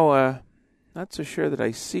now, not so sure that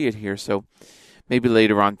I see it here. So maybe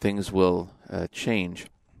later on things will change.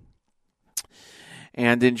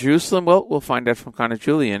 And in Jerusalem, well, we'll find out from Connor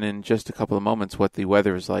Julian in just a couple of moments what the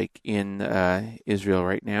weather is like in Israel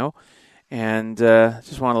right now. And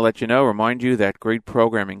just want to remind you that great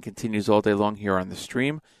programming continues all day long here on the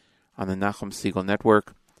stream, on the Nachum Segal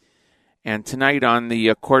Network. And tonight on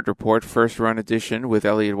the Court Report, first run edition with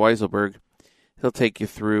Elliot Weiselberg, he'll take you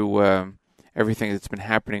through everything that's been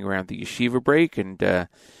happening around the yeshiva break. And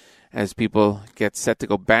as people get set to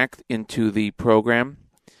go back into the program,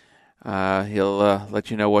 he'll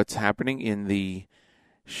let you know what's happening in the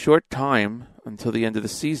short time until the end of the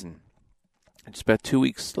season. It's about 2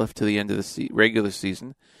 weeks left to the end of the regular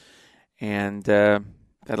season, and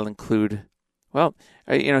that'll include,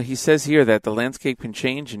 he says here that the landscape can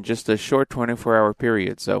change in just a short 24-hour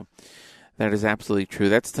period, so that is absolutely true.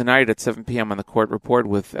 That's tonight at 7 p.m. on the Court Report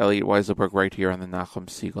with Elliot Weiselberg right here on the Nachum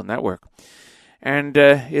Segal Network. And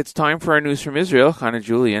it's time for our news from Israel. Hannah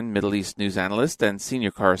Julian, Middle East news analyst and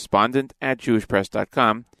senior correspondent at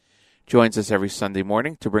JewishPress.com, joins us every Sunday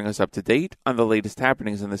morning to bring us up to date on the latest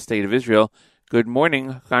happenings in the state of Israel. Good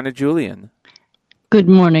morning, Hannah Julian. Good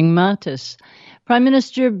morning, Matis. Prime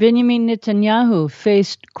Minister Benjamin Netanyahu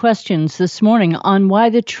faced questions this morning on why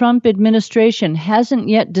the Trump administration hasn't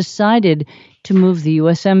yet decided to move the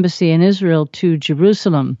U.S. Embassy in Israel to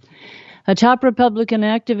Jerusalem. A top Republican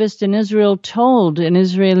activist in Israel told an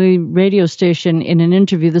Israeli radio station in an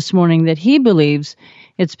interview this morning that he believes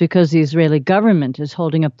it's because the Israeli government is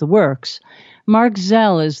holding up the works. Mark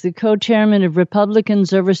Zell is the co-chairman of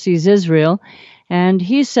Republicans Overseas Israel, and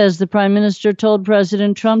he says the prime minister told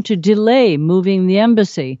President Trump to delay moving the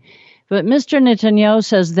embassy. But Mr. Netanyahu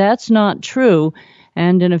says that's not true,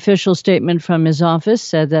 and an official statement from his office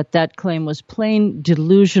said that that claim was plain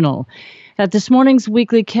delusional. At this morning's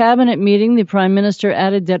weekly cabinet meeting, the prime minister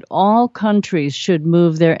added that all countries should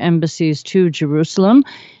move their embassies to Jerusalem.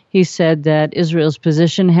 He said that Israel's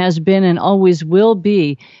position has been and always will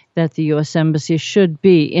be that the U.S. Embassy should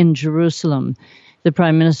be in Jerusalem. The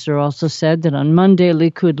Prime Minister also said that on Monday,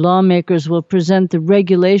 Likud lawmakers will present the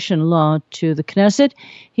regulation law to the Knesset.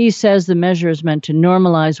 He says the measure is meant to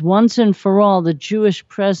normalize once and for all the Jewish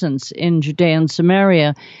presence in Judea and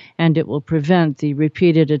Samaria, and it will prevent the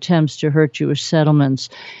repeated attempts to hurt Jewish settlements.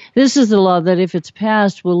 This is the law that, if it's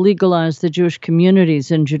passed, will legalize the Jewish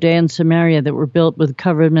communities in Judea and Samaria that were built with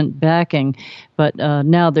government backing, but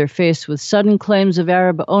now they're faced with sudden claims of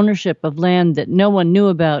Arab ownership of land that no one knew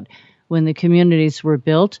about when the communities were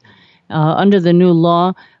built. Under the new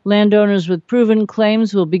law, landowners with proven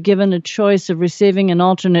claims will be given a choice of receiving an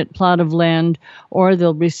alternate plot of land, or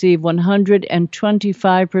they'll receive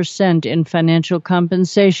 125% in financial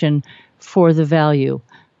compensation for the value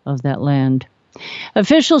of that land.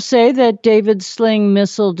 Officials say that David's Sling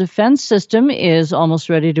missile defense system is almost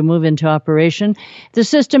ready to move into operation. The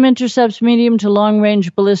system intercepts medium to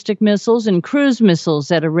long-range ballistic missiles and cruise missiles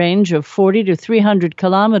at a range of 40 to 300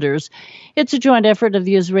 kilometers. It's a joint effort of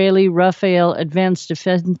the Israeli Rafael Advanced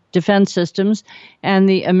Defense Systems and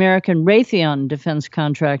the American Raytheon defense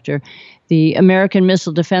contractor. The American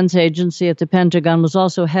Missile Defense Agency at the Pentagon was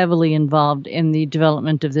also heavily involved in the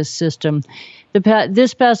development of this system.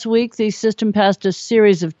 This past week, the system passed a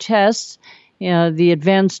series of tests. The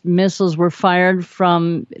advanced missiles were fired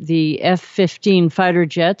from the F-15 fighter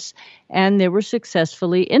jets, and they were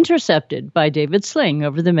successfully intercepted by David Sling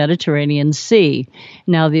over the Mediterranean Sea.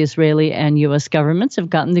 Now the Israeli and U.S. governments have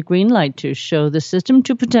gotten the green light to show the system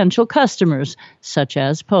to potential customers, such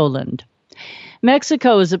as Poland.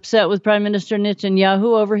 Mexico is upset with Prime Minister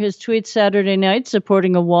Netanyahu over his tweet Saturday night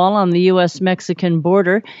supporting a wall on the U.S.-Mexican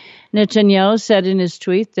border. Netanyahu said in his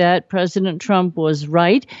tweet that President Trump was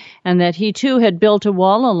right and that he too had built a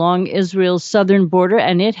wall along Israel's southern border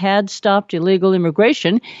and it had stopped illegal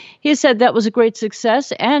immigration. He said that was a great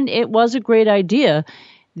success and it was a great idea.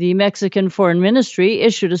 The Mexican Foreign Ministry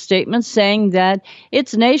issued a statement saying that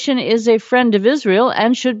its nation is a friend of Israel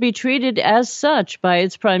and should be treated as such by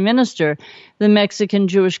its prime minister. The Mexican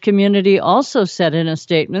Jewish community also said in a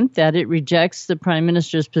statement that it rejects the prime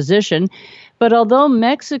minister's position. But although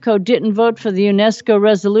Mexico didn't vote for the UNESCO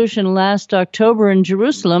resolution last October in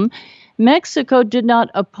Jerusalem, Mexico did not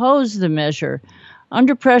oppose the measure.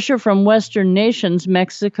 Under pressure from Western nations,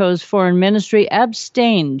 Mexico's foreign ministry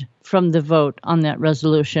abstained from the vote on that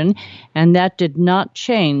resolution, and that did not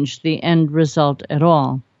change the end result at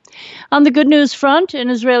all. On the good news front, an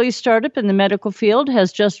Israeli startup in the medical field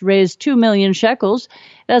has just raised 2 million shekels.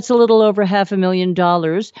 That's a little over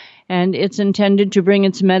 $500,000, and it's intended to bring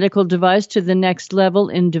its medical device to the next level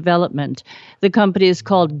in development. The company is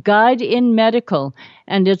called Guide in Medical,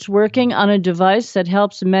 and it's working on a device that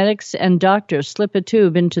helps medics and doctors slip a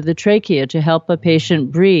tube into the trachea to help a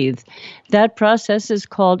patient breathe. That process is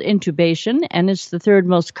called intubation, and it's the third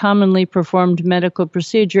most commonly performed medical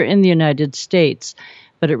procedure in the United States.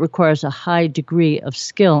 But it requires a high degree of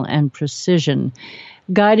skill and precision.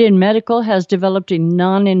 Guide in Medical has developed a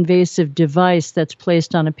non-invasive device that's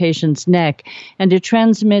placed on a patient's neck, and it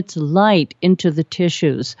transmits light into the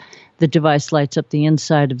tissues. The device lights up the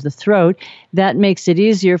inside of the throat. That makes it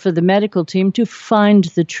easier for the medical team to find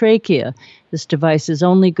the trachea. This device is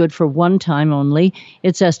only good for one time only.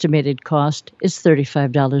 Its estimated cost is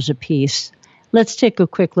 $35 a piece. Let's take a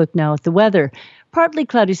quick look now at the weather. Partly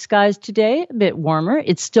cloudy skies today, a bit warmer.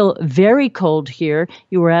 It's still very cold here.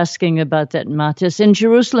 You were asking about that, Matis. In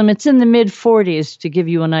Jerusalem, it's in the mid-40s, to give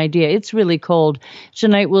you an idea. It's really cold.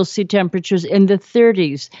 Tonight, we'll see temperatures in the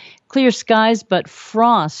 30s. Clear skies, but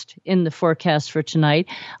frost in the forecast for tonight.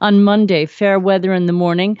 On Monday, fair weather in the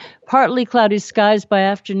morning, partly cloudy skies by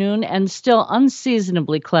afternoon, and still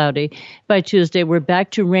unseasonably cloudy. By Tuesday, we're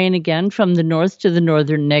back to rain again from the north to the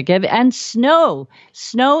northern Negev, and snow.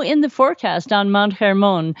 Snow in the forecast on Mount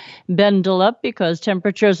Hermon. Bundle up because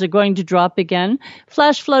temperatures are going to drop again.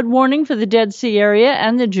 Flash flood warning for the Dead Sea area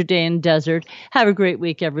and the Judean desert. Have a great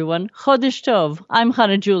week, everyone. Chodesh Tov. I'm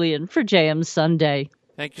Hannah Julian for JM Sunday.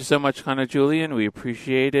 Thank you so much, Hannah Julian. We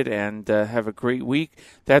appreciate it, and have a great week.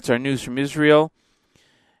 That's our news from Israel.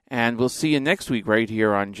 And we'll see you next week right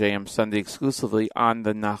here on JM Sunday, exclusively on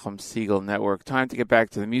the Nachum Segal Network. Time to get back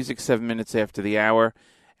to the music, 7 minutes after the hour.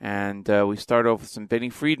 And we start off with some Benny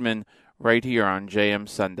Friedman right here on JM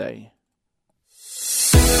Sunday.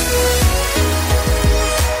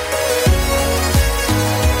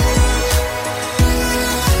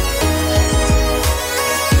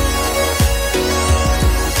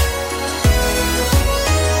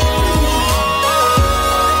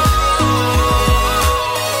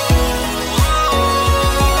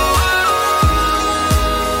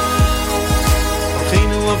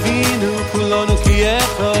 Kulonu ki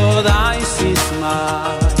echod I see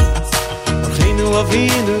smiles. Achinu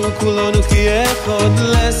avinu kulonu ki echod,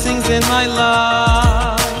 blessings in my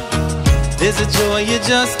life. There's a joy you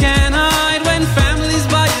just can't hide when family's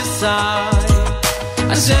by your side.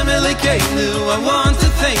 Hashem Elokeinu, I want to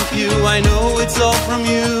thank you, I know it's all from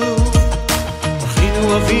you. Achinu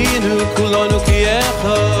avinu kulonu ki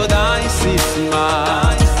echod I see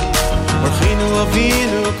smiles. Orchinu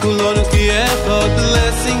avinu kulonu ki echad,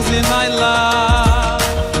 blessings in my life.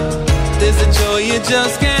 There's a joy you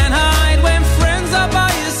just can't hide when friends are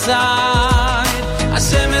by your side.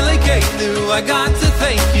 Hashem Elokeinu, I got to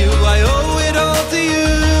thank you, I owe it all to you.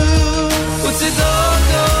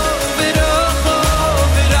 Utzidoko v'rocho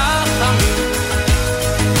v'rachamim,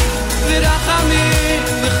 v'rachamim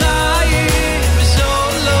v'chayim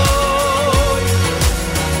v'sholom.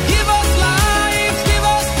 Give us life, give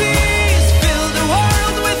us peace, fill the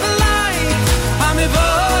world with light.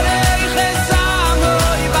 Hamivorech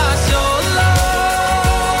esamoy b'sholom.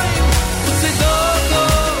 Utzidoko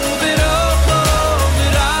v'rocho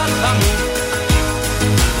v'rachamim,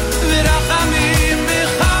 v'rachamim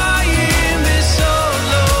v'chayim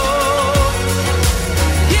v'sholom.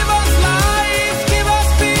 Give us life, give us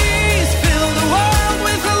peace, fill the world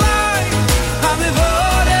with light.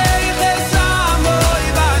 Hamivorech esamoy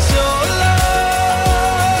b'sholom.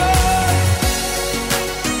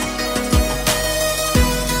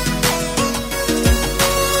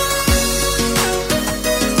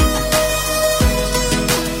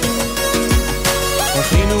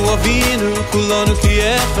 Achinu avinu kulonu ki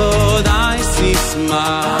echad, I see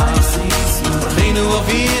smiles. Achinu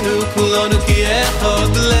avinu kulonu ki echad,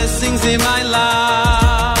 blessings in my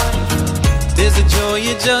life. There's a joy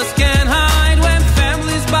you just can't hide when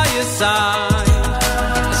family's by your side.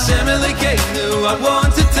 Hashem Elokeinu, I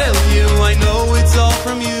want to tell you, I know it's all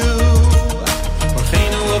from you.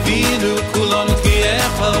 Achinu avinu kulonu ki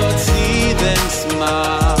echad, see them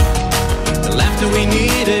smile. The laughter we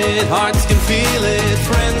needed, hearts can feel it,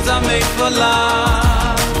 friends are made for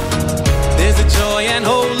life. There's a joy and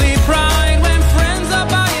holy pride when friends are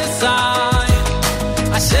by your side.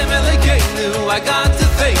 Hashem Elokeinu, I got to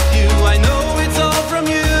thank you, I know it's all from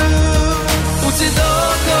you.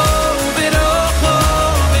 Utzidoko v'rocho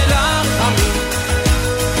v'rachamim,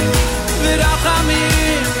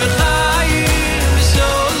 v'rachamim v'chayim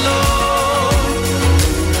v'sholom.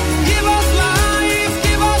 Give us life,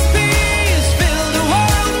 give us peace, fill the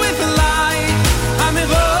world with light.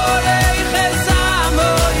 Hamivorech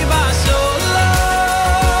esamoy b'sholom.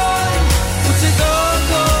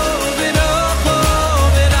 Utzidoko v'rocho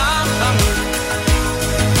v'rachamim,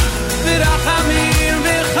 v'rachamim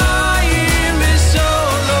v'chayim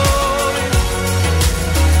v'sholom.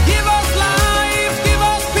 Give us life, give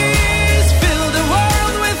us peace, fill the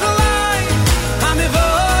world with light.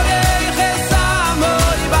 Hamivorech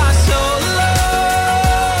esamoy b'sholom.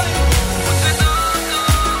 Utzidoko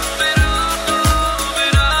v'rocho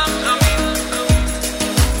v'rachamim,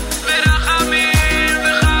 v'rachamim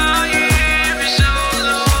v'chayim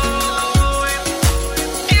v'sholom.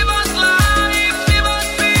 Give us life, give us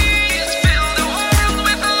peace, fill the world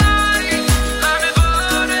with light.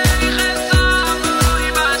 Hamivorech esamoy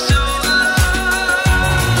b'sholom.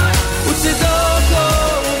 Utzidoko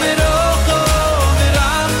v'rocho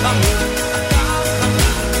v'rachamim,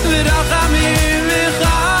 v'rachamim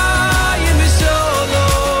v'chayim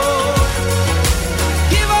v'sholom.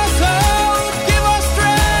 Give us hope, give us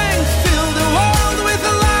strength, fill the world with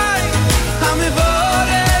light.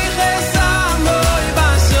 Hamivorech esamoy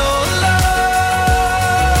b'sholom.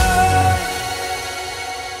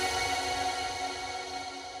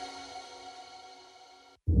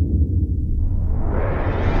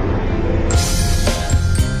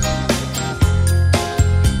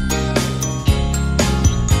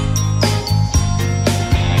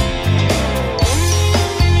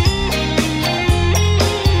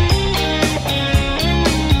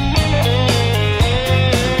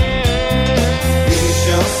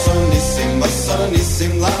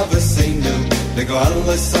 Nisim lavasenu,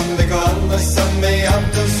 begoalosam me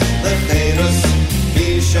abdus lecherus.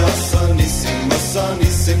 Bisha sonisim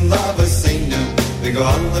nisim lavaseinu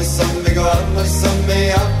V'goal loisam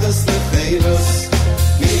me'avdas l'cheirus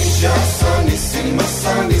Mishasa nisim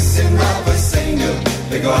lavaseinu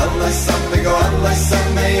V'goal loisam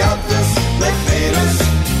me'avdas l'cheirus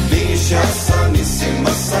Mishasa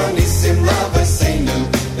nisim lavaseinu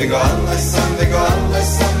V'goal loisam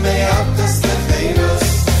me'avdas l'cheirus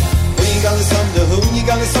Yigalasanu,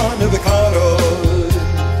 Yigalasanu Bikaro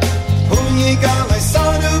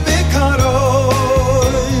Yigalasanu Bikaro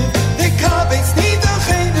Dikabetz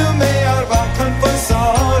Nidachenu Me'arba Kanfos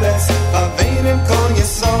Haaretz Avenim Kol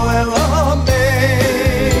Yisrael Amen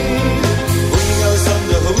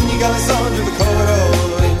Yigalasanu Bikaro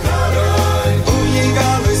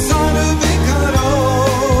Yigalasanu Bikaro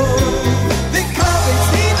Dikabetz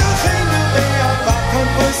Nidachenu Me'arba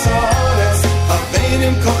Kanfos Haaretz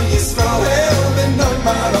Avenim Kol Yisrael B'noy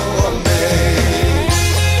Maro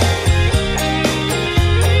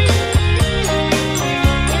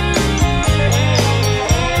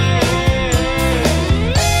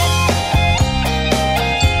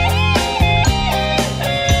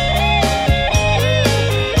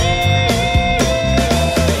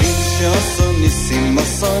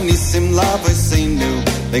Nisim lavaseinu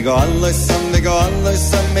V'go alosam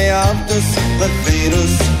me'avdus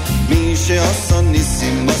l'cheirus Mi she'osan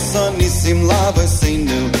nisim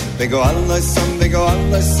lavaseinu V'go alosam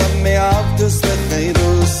me'avdus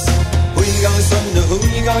l'cheirus Hu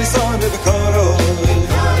yigalasanu v'karo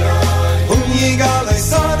Hu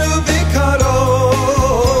yigalasanu v'karo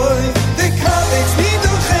V'kabetz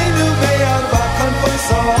niduchenu me'arba kanfos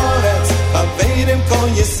haaretz Avedim kol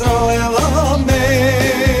Yisrael Amen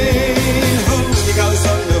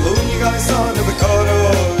Yigalasanu v'karo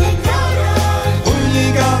Hu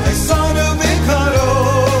yigalasanu v'karo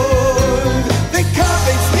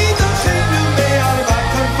V'kabetz niduchenu me'arba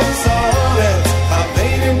kanfos haaretz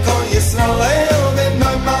Avedim kol Yisrael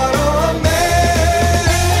v'noy maro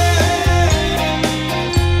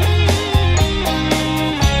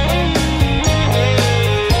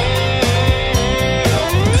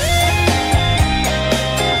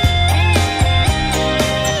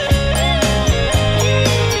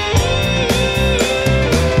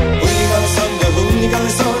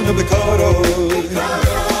Yigalasanu v'karo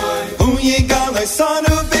Hu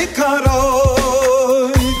yigalasanu v'karo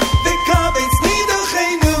V'kabetz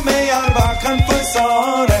niduchenu me'arba kanfos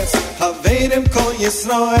haaretz Avedim kol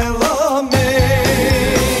Yisrael Amen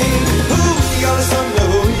Hu yigalasanu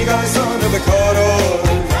v'karo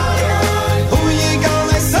Hu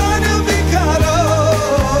yigalasanu v'karo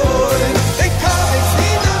V'kabetz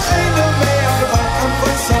niduchenu me'arba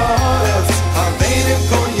kanfos haaretz Avedim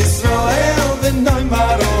kol Yisrael v'noy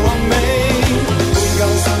maro Amen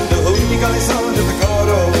Hu yigalasanu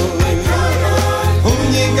v'karo Hu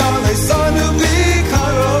yigalasanu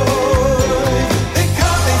v'karo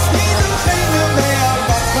V'kabetz niduchenu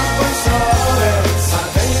me'arba kanfos haaretz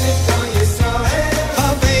Avedim kol Yisrael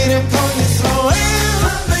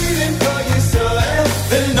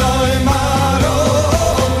v'noy maro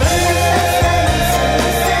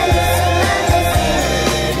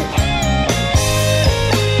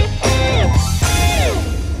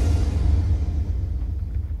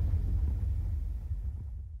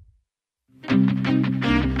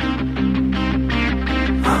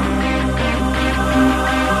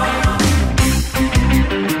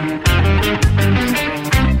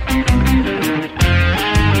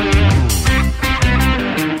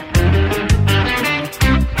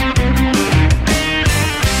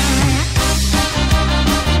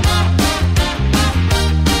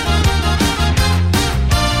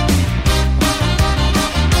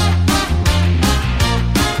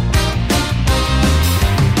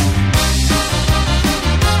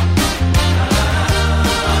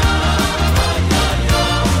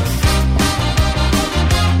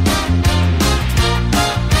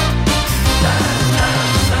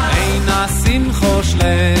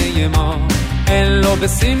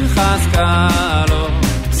בשמחת קלו,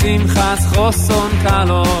 שמחת חוסון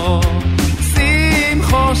קלו,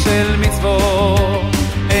 שמחו של מצוות,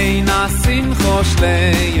 אינה שמחו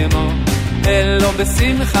שליימו, אלו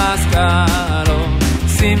בשמחת קלו,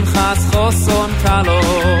 שמחת חוסון קלו,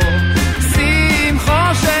 שמחו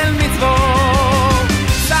של מצוות,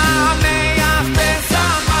 שמח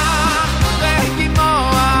ושמח,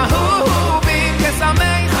 וכמו אהובים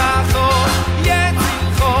כשמח חסון,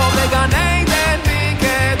 יצילחו בגני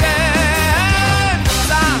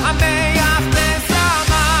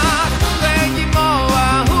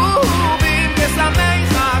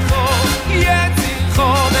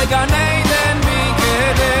גן עדן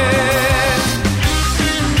מקדם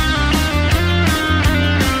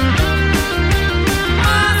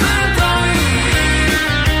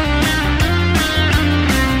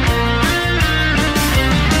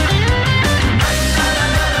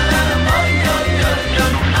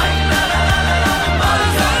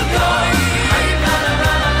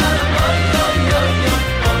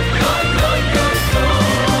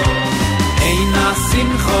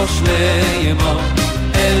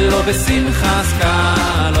בשמחס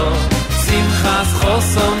קלו, שמחס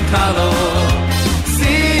חוסון קלו,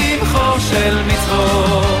 שמחו של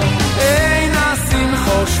מצוות, אין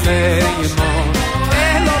השמחו שלמו,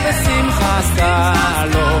 אלו בשמחס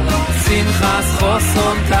קלו, שמחס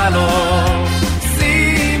חוסון קלו,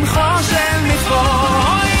 שמחו של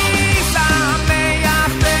מצוות.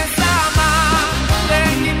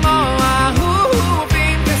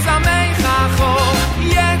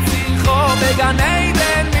 גן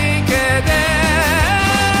עדן מקדם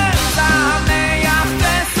שמח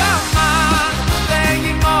ושמח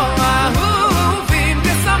ויגמור אהובים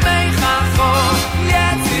כשמח החור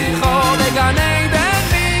יצליחו בגן עדן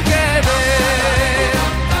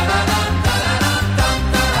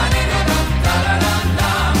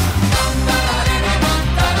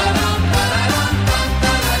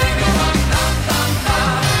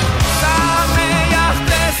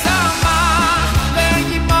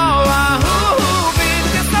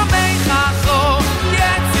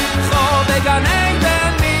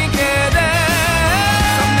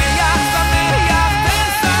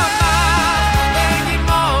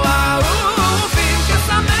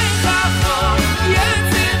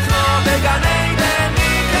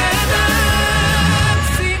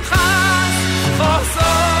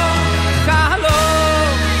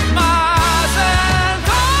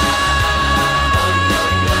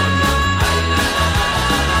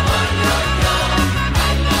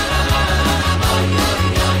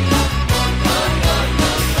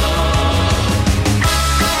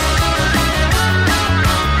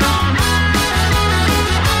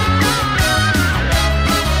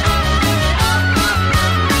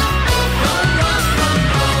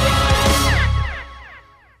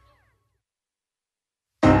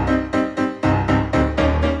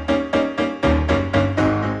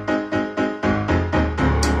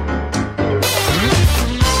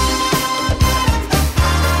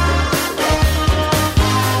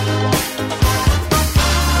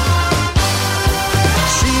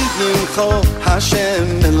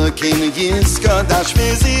Malkeinu Yiskodash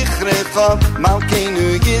v'zichrecha Malkeinu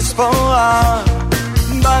Yispoah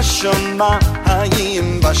Bashama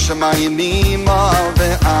hayim Bashamayim ima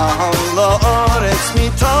Ve'al la'oretz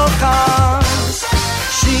mitochas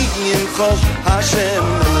Shiyimcho Hashem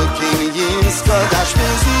Malkeinu Yiskodash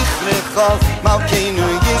v'zichrecha Malkeinu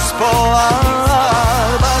Yispoah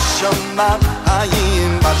Bashama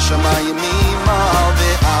hayim Bashamayim ima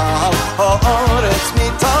Ve'al la'oretz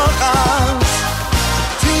mitochas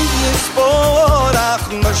Yisborach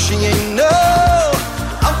Moshienu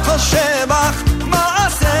Al Kol Shebach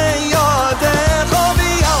Ma'aseh Yodecha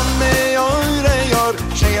V'al Me'oreyor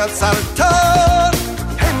Sheyatzarta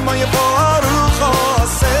Hema Yevoruch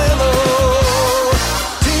Oselo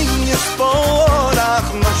Yisborach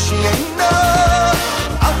Moshienu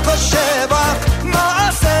Al Kol Shebach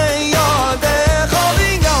Ma'aseh Yodecha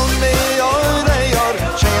V'al Me'oreyor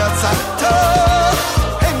Sheyatzarta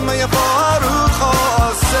Hema Yevoruch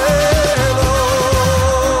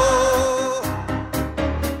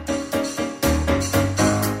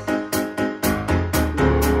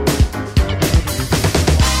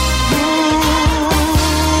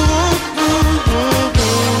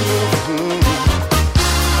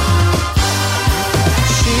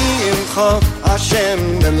Hashem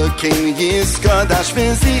Elokeinu Yiskodash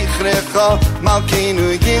v'zichrecha Malkeinu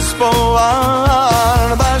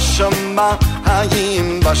Yispoah Bashama hayim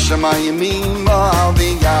Bashamayim ima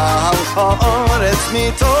V'yal ha'oretz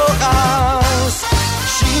mitochas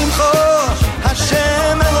Shimcho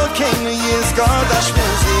Hashem Elokeinu Yiskodash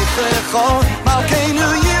v'zichrecha Malkeinu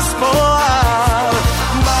Yispoah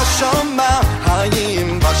Bashama hayim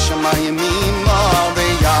Bashamayim ima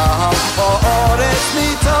V'yal ha'oretz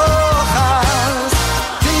mitochas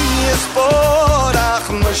Yisborach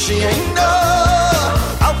Moshienu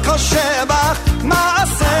Al Kol Shebach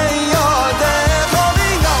Ma'aseh Yodecha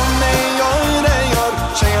V'al Me'oreyor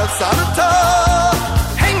Sheyatzarta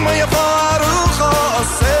Hema Yevoruch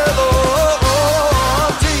Oselo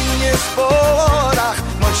Yisborach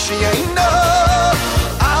Moshienu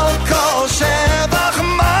Al Kol Shebach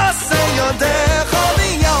Ma'aseh Yodecha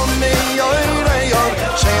V'al Me'oreyor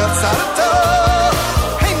Sheyatzarta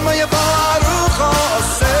Hema Yevoruch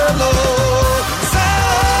Oselo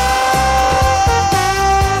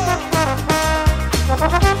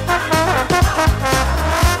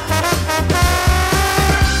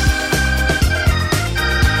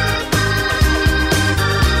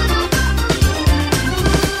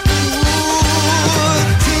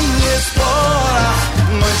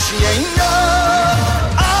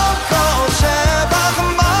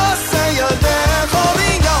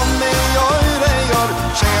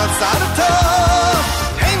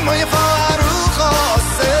Hey, my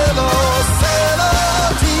father,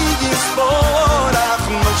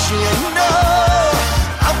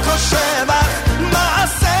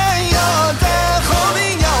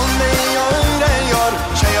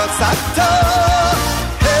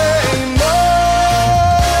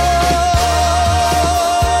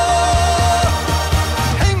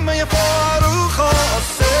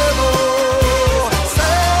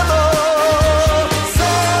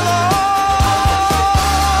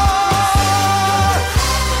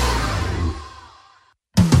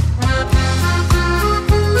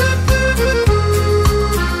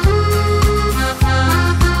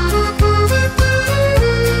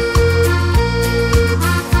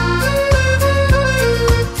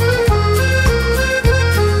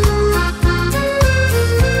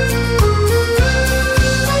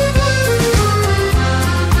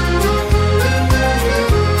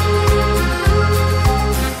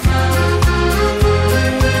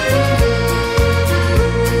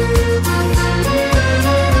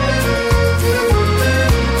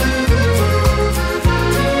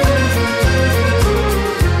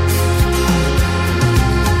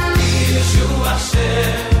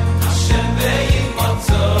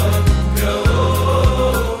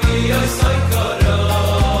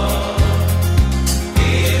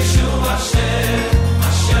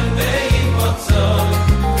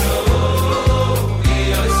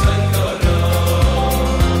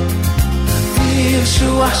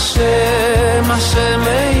 בישוע השם, השם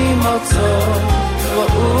אימוצו,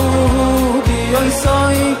 ראו בי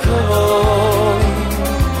אויסוי קרוי.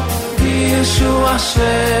 בישוע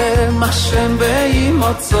השם, השם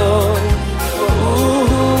באימוצו, ראו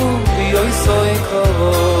בי אויסוי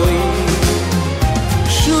קרוי.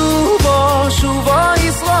 שובו, שובו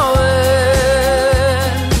ישראל,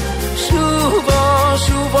 שובו,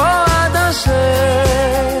 שובו עד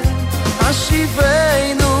השם,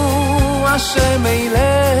 השיבנו השם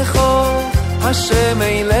אליכו, השם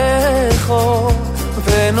אליכו,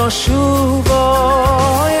 ונושובו,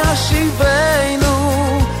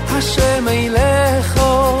 ישיבנו השם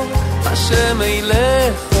אליכו, השם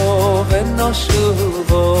אליכו,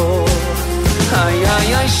 ונושובו. איי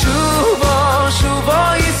איי איי שובו, שובו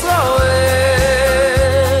ישראל,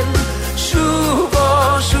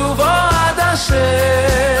 שובו, שובו עד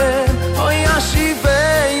השם, אוי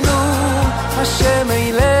ישיבנו השם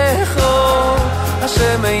אליכו,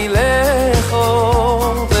 השם אליכו,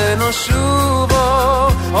 ונושובו,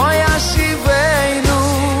 אוי ישיבנו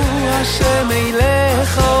השם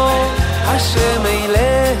אליכו, השם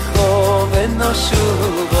אליכו, ונושובו.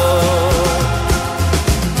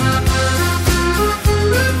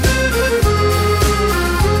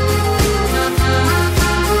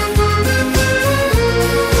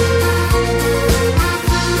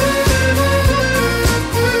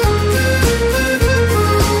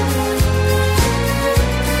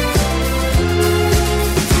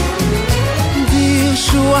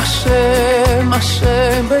 השם,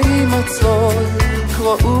 השם באימוצו,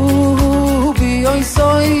 קראו בי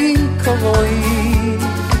אויסוי קרוי.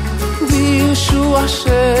 בישוע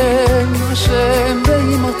השם, השם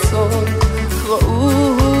באימוצו, קראו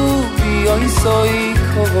בי אויסוי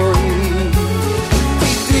קרוי.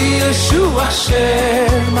 בישוע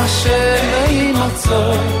השם, השם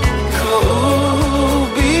באימוצו, קראו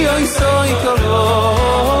בי אויסוי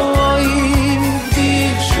קרוי.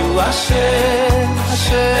 בישוע השם,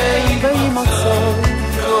 השם באימוצו,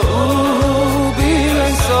 קראו בי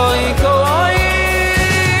אויסוי קרוי.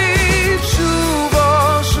 שובו,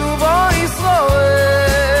 שובו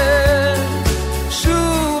ישראל,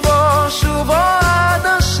 שובו, שובו עד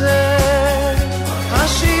השם,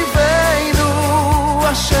 השיבנו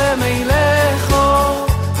השם אליכו,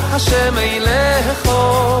 השם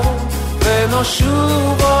אליכו,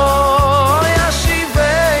 ונושובו,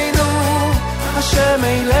 ישיבנו השם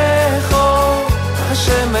אליכו,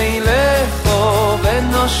 השם אליכו,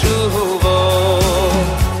 ונושובו.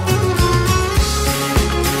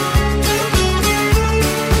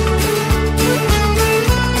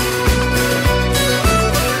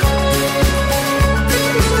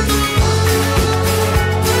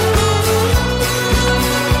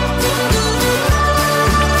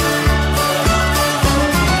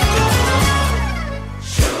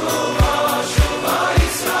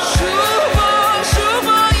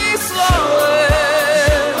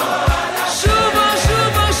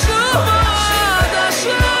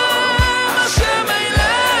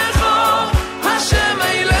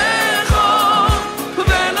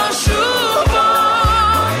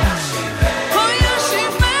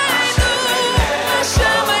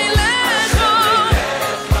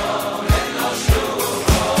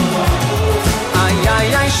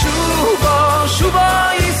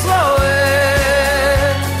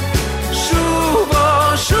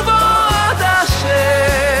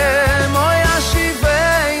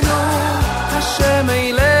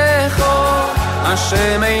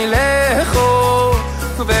 השם אליכו,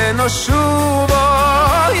 ונושובו,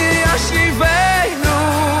 ישיבנו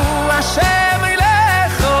השם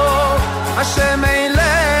אליכו, השם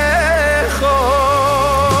אליכו,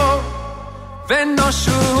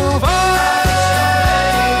 ונושובו.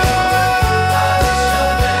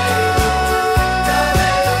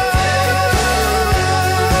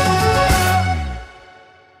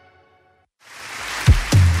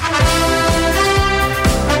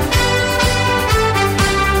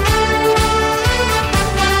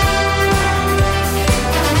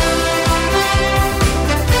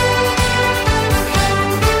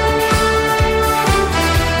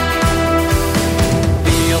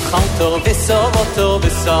 וסובתו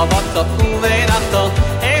וסבתו ובנתו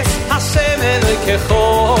es Hashem Elokecho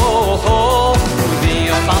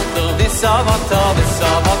ויאכלתו וסבתו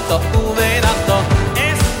וסבתו ובנתו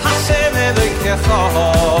es Hashem Elokecho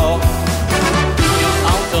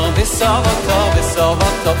ויאכלתו וסבתו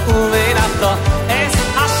וסבתו ובנתו es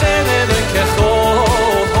Hashem Elokecho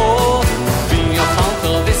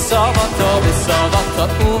ויאכלתו וסבתו וסבתו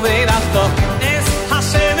ובנתו es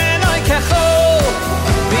Hashem Elokecho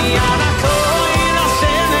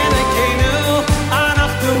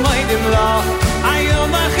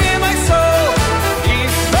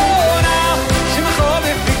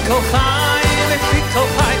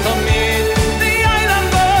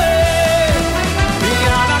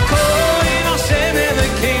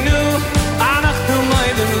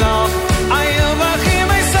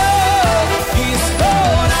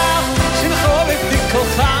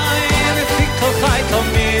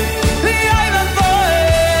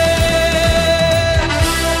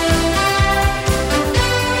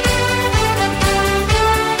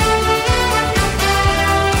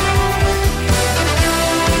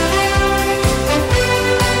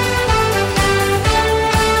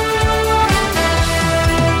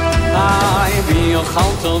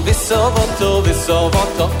ויאכלתו וסובתו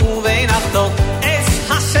וסובתו ובנחתו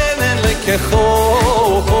אס השם אלוקיכו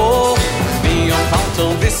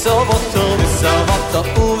ויאכלתו וסובתו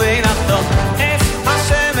וסובתו ובנחתו אס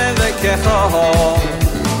השם אלוקיכו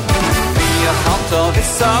ויאכלתו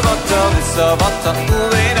וסובתו וסובתו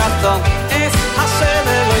ובנחתו אס השם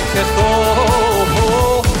אלוקיכו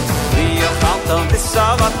ויאכלתו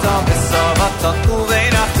וסובתו וסובתו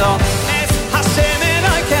ובנחתו אס השם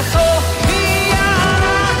אלוקיכו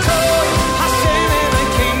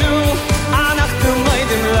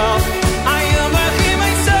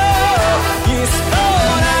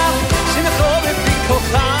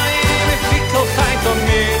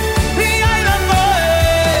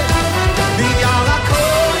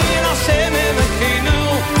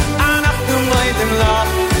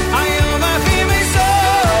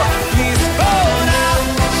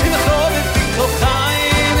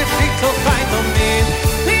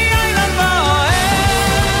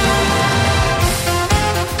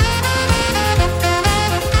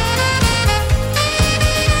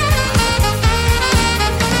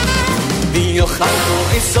יאכלתו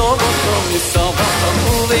וסובתו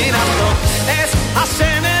וסובתו ובנחתו אס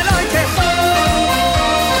השם אלוקיכו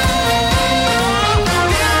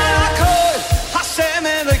הכל השם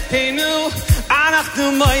אלוקינו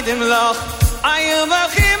אנחנו מודים לך היום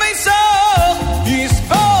מברכים איסוך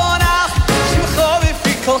יסבונך שמחו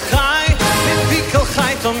בפי כל חי בפי כל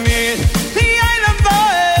חי תמיד יאי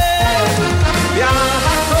לבואר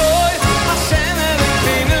הכל השם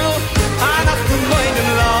אלוקינו אנחנו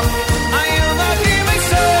מודים לך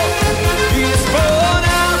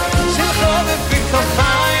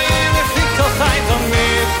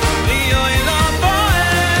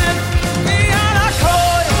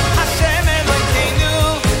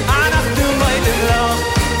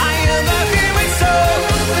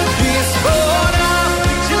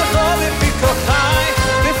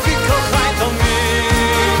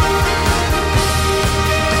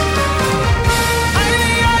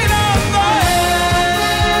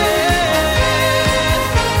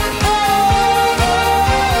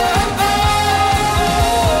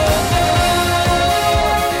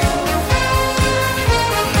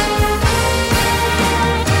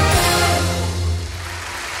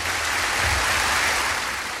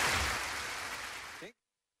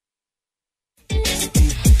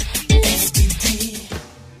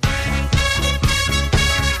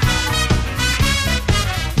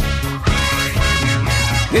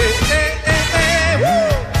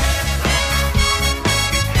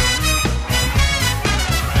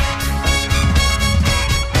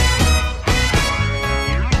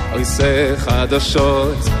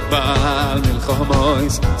חדשות בעל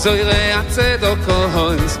מלחמויס זוירי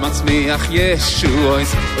הצדוקויס מצמיח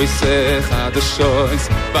ישועויס עושה חדשות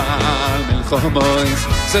בעל מלחמויס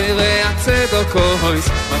זוירי הצדוקויס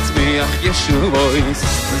מצמיח ישועויס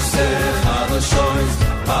עושה חדשות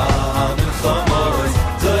בעל מלחמויס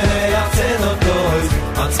זוירי הצדוקויס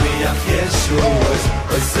מצמיח ישועויס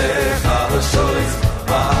עושה חדשות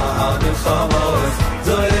בעל מלחמויס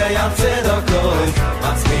זוירי הצדוקויס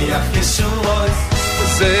מצמיח ישועויס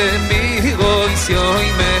זה מירויס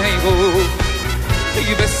יוי מירו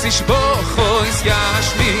יבסיש בוחויס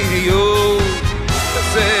ישמיעו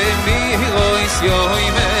זה מירויס יוי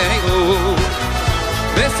מירו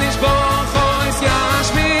יבסיש בוחויס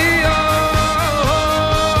ישמיעו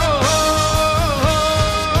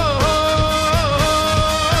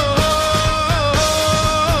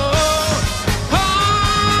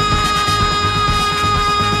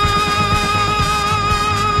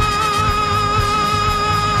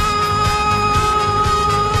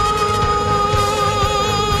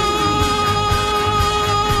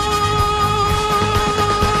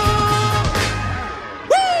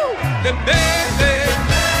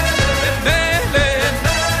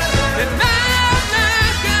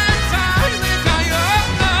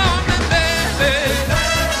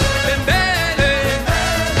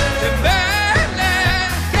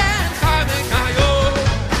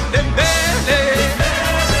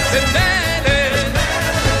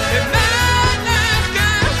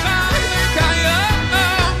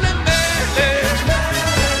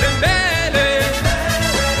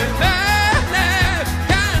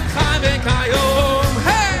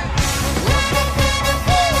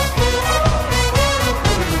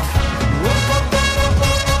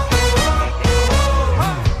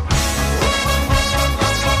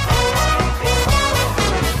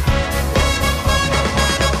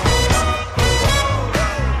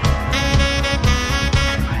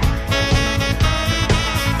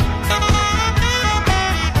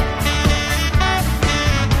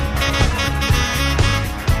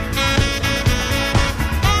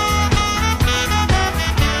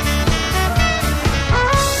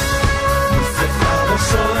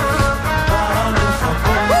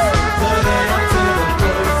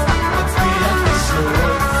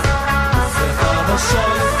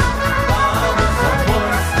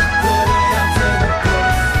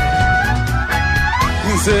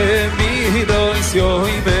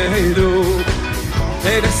yoi beru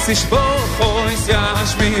eres ishbochois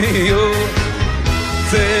yashmiyu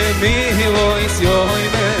ze mirois yoi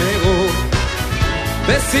beru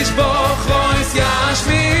eres ishbochois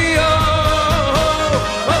yashmiyu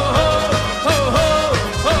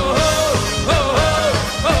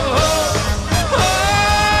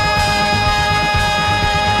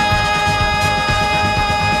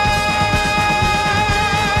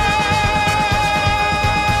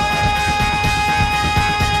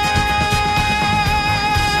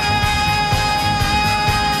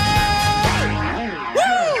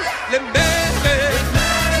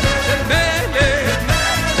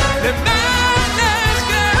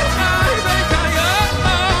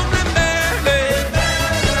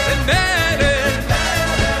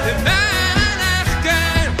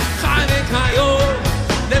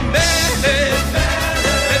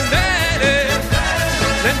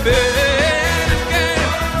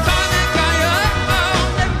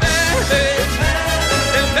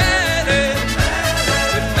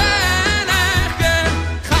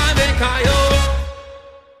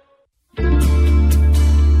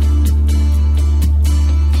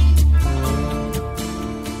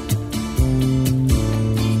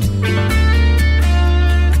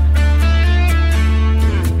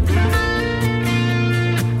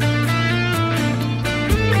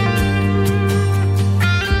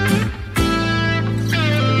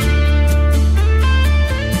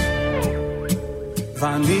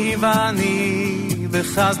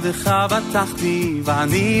בחסדך בטחתי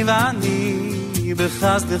ואני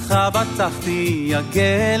בחסדך בטחתי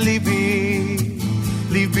יגע ליבי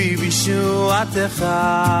בישועתך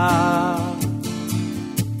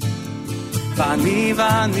ואני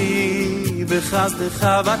בחסדך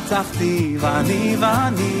בטחתי ואני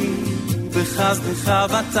בחסדך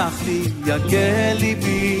בטחתי יגע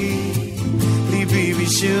ליבי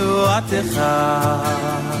בישועתך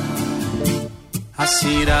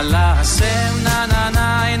השיר על השם נה נה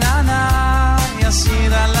נה נה נה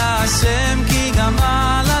השיר על השם כי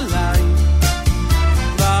גמל עליי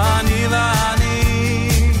ואני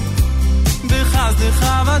בחסדך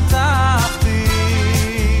בטחתי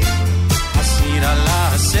השיר על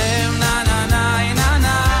השם נה נה נה נה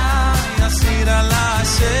נה השיר על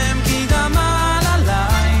השם כי גמל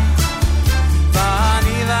עליי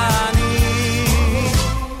ואני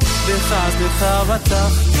בחסדך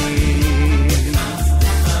בטחתי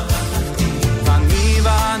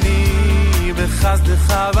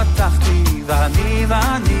בחסדך בטחתי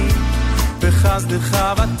ואני בחסדך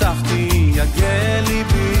בטחתי יגע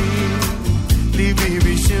ליבי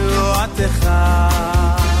בישועתך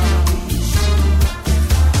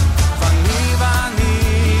ואני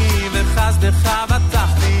בחסדך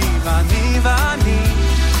בטחתי ואני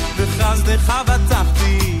בחסדך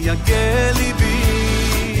בטחתי יגע ליבי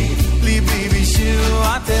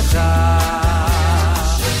בישועתך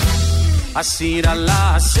השיר על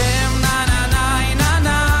השם נה נה נה נה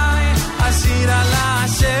נה השיר על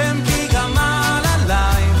השם כי גמל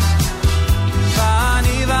עליי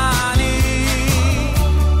ואני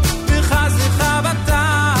בחסדך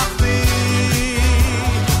בטחתי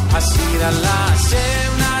השיר על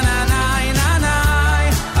השם נה נה נה נה נה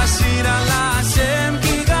השיר על השם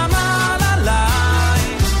כי גמל עליי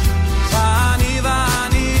ואני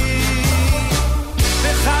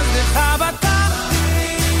בחסדך בטחתי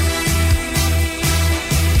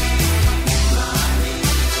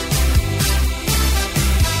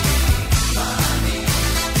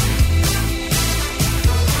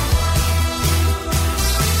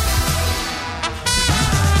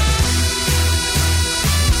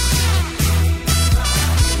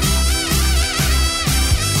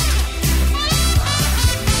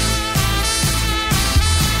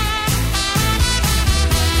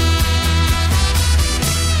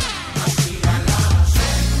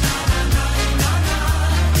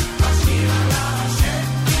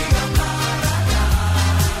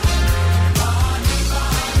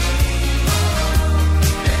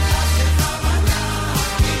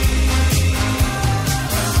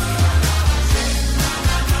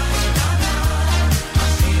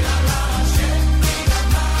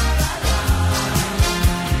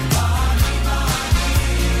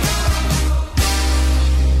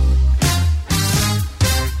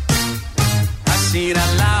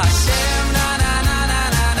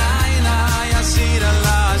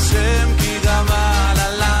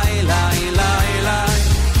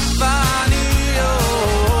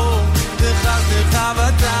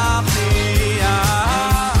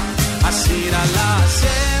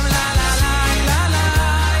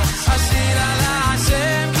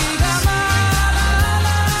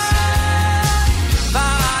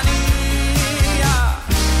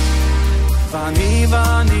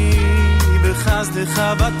ואני בחסדך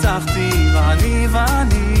בטחתי, ואני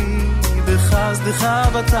בחסדך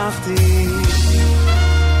בטחתי.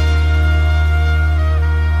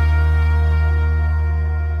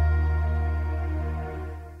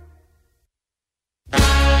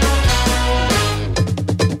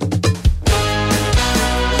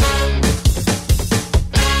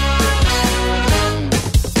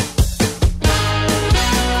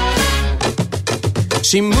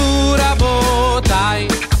 שימו רבותיי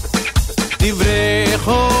דברי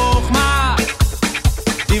חוכמה,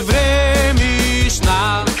 דברי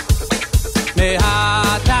משנה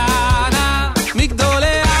מהתנא,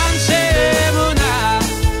 מגדולי אנשי אמונה.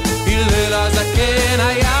 הלל הזקן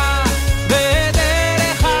היה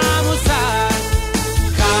בדרך המוסר,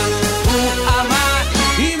 כאן הוא אמר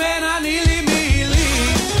אם אין אני לי מי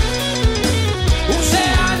לי,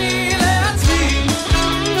 וכשאני לעצמי,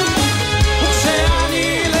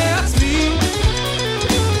 וכשאני לעצמי,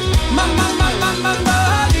 מה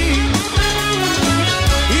לי,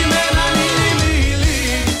 אם אין אני לי מי לי,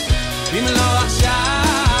 אם לא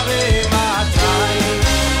עכשיו ומתי.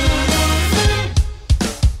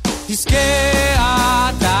 תזכה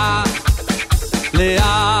אתה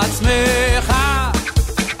לעצמך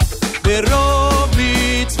ברוב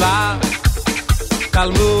מצווה,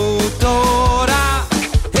 תלמוד תורה,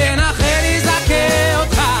 אין אחר יזכה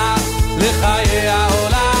אותך לחיי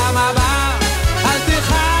העולם הבא. אל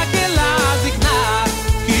תחכה לזקנה,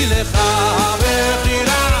 כי לך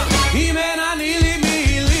הבחירה. אם אין אני לי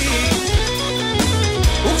מי לי,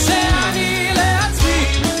 וכשאני לעצמי,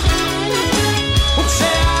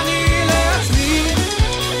 וכשאני לעצמי,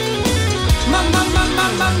 מה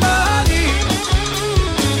לי,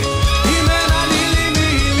 אם אין אני לי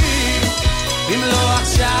מי לי, אם לא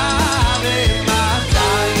עכשיו ומתי.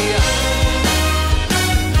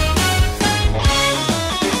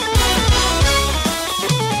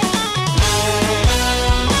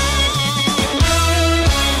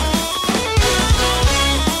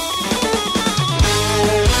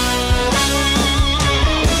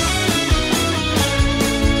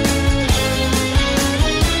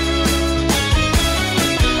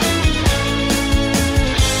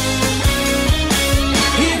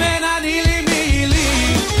 אם אין אני לי מי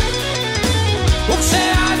לי,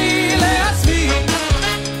 וכשאני לעצמי,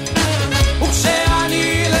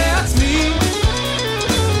 וכשאני לעצמי,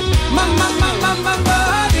 מה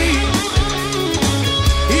לי,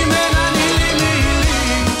 אם אין אני לי מי לי,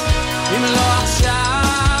 אם לא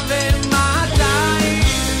עכשיו ומתי.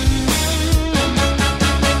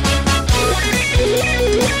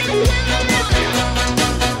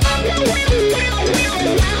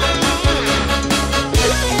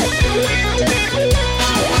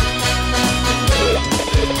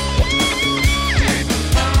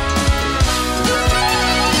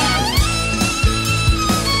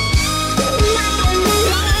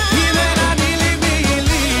 אם אין אני לי מי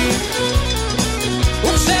לי,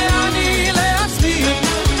 וכשאני לעצמי,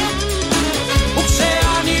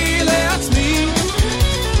 וכשאני לעצמי,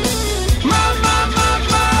 מה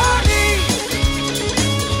לי,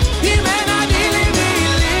 אם אין אני לי מי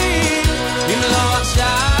לי, אם לא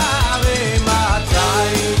עכשיו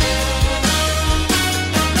ומתי.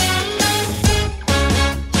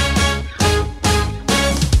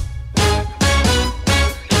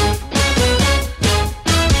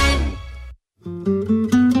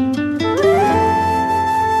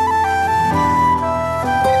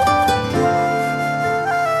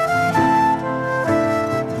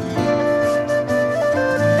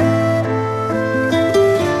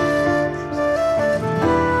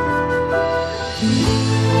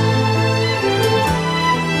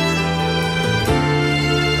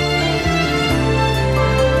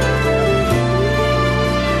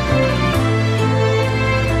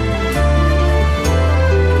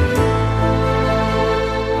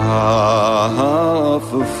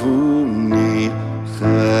 העפפוני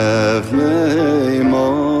חבלי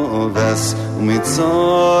מובס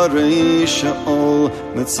ומצרי שאול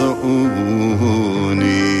מצאוני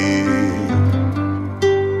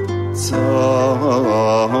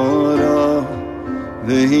צרה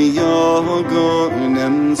ויגו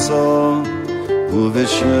נמצא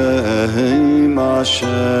ובשם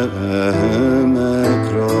השם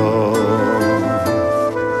אקרא.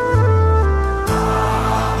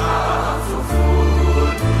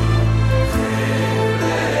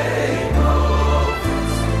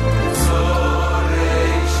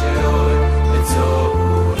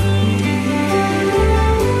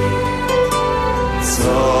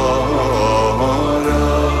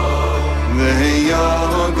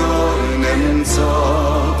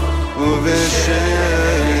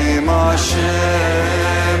 ובשם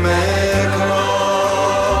השם אקרא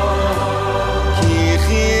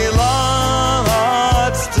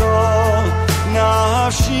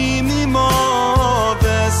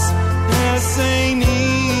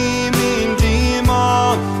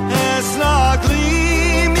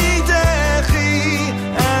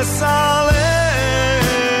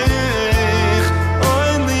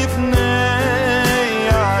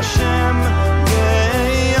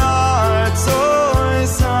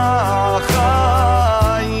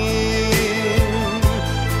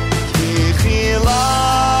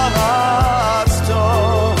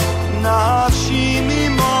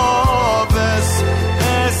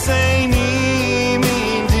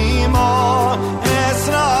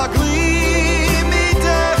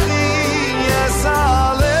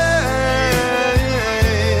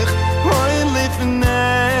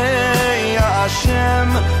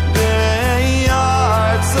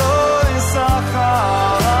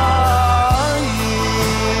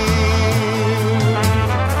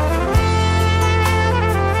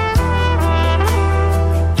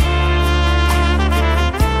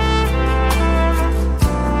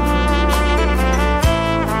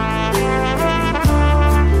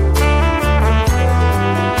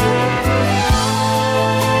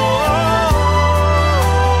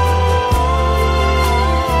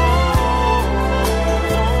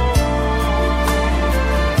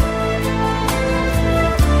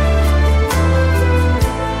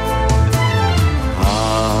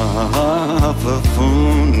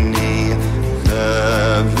funi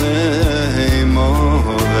Chevei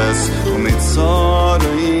moves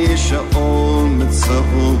Umitzari sha'ol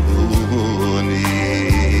mitzahuni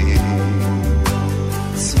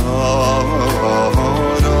Tzara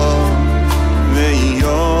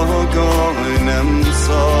ve'yogon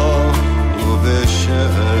emtza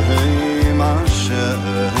Uveshem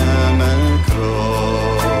Hashem ekro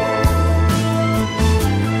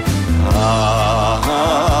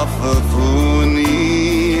Afafuni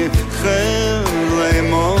Chevei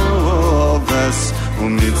moves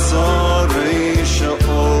Umitzari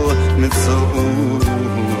sha'ol mitzahuni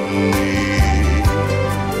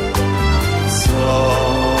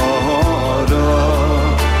Tzara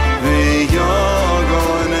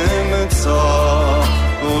ve'yogon emtza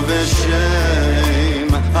Uveshem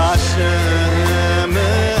Hashem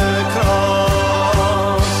ekra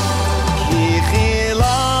Ki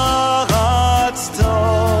chilachatzta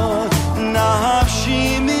nafshi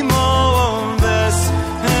mimoves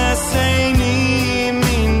Eseini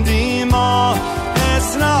min dima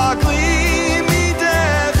Esnagli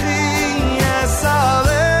midechi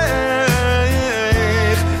Esalech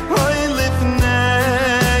Oy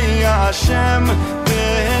lifnei Hashem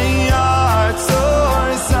Be'yatzor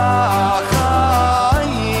Zachayim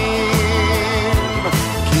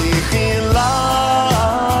Ki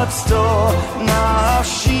chilatzto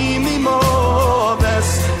nafshi mimoves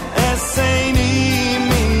Eseini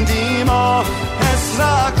min dima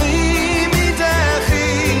Esragli midechi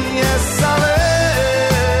Esalech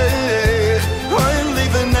Oy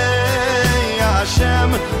lifnei Hashem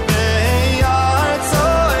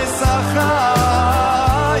Be'yatzor Zachayim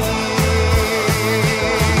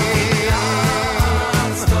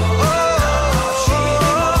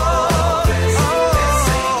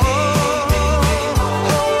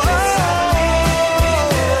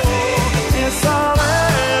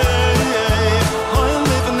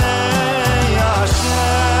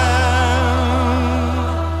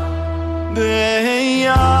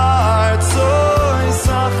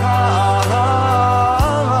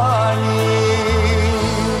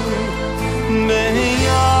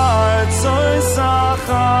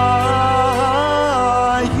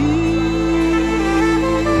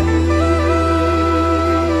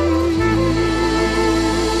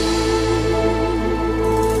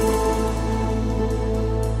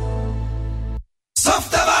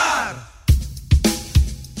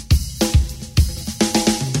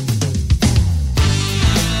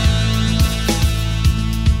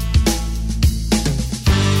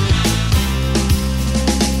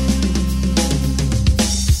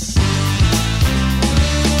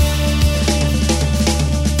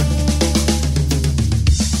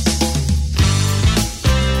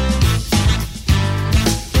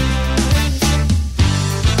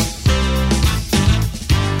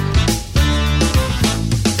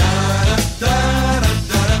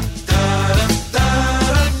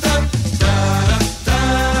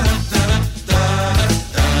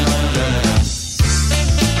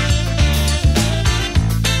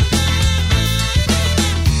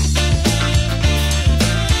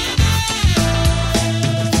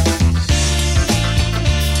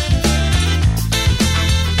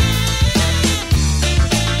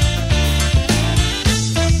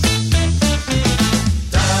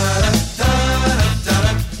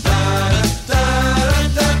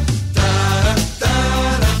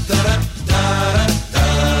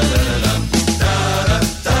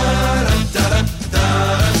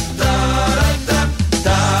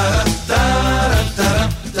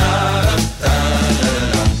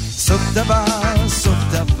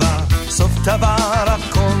דבר,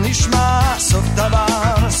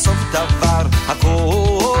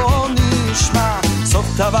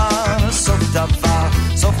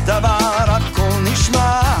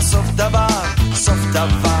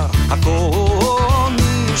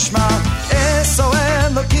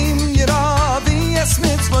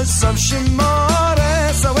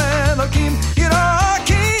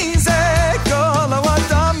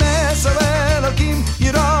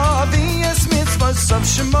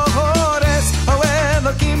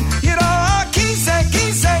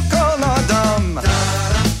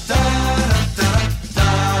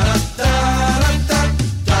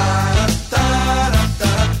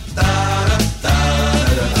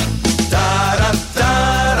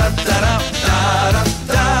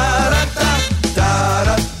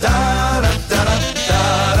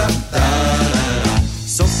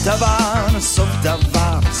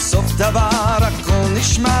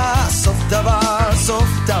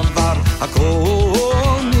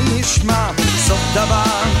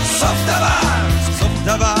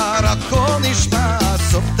 הכל נשמע,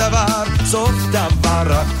 סוף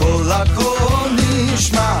דבר, הכל הכל נשמע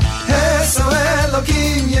nishma Eso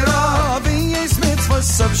Elokim yira V'yis mitzvah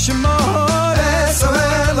sov shemor Eso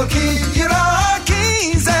Elokim yira Ki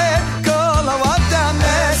ze kol ha'adam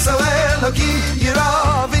Eso Elokim yira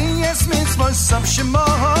V'yis mitzvah sov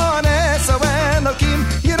shemor Eso Elokim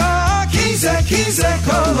yira Ki ze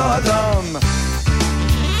kol ha'adam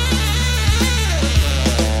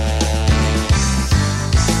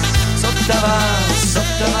Sov davar, sov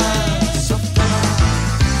davar